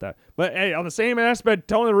likable about that. But hey, on the same aspect,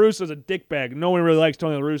 Tony La Russa is a dickbag. No one really likes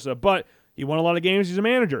Tony La Russa, but he won a lot of games. He's a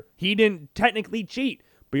manager. He didn't technically cheat.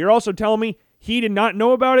 But you're also telling me he did not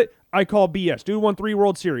know about it? I call BS. Dude won 3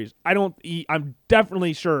 World Series. I'm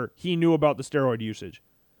definitely sure he knew about the steroid usage.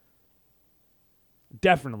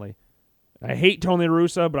 Definitely. I hate Tony La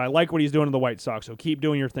Russa, but I like what he's doing to the White Sox. So keep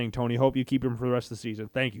doing your thing, Tony. Hope you keep him for the rest of the season.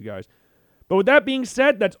 Thank you, guys. But with that being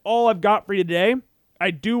said, that's all I've got for you today.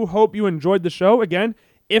 I do hope you enjoyed the show. Again,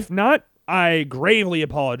 if not, I gravely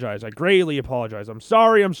apologize. I'm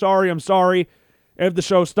sorry if the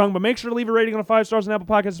show stung, but make sure to leave a rating on 5 stars on Apple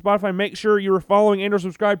Podcasts and Spotify. Make sure you are following and or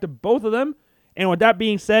subscribed to both of them. And with that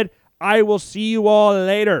being said, I will see you all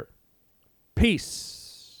later. Peace.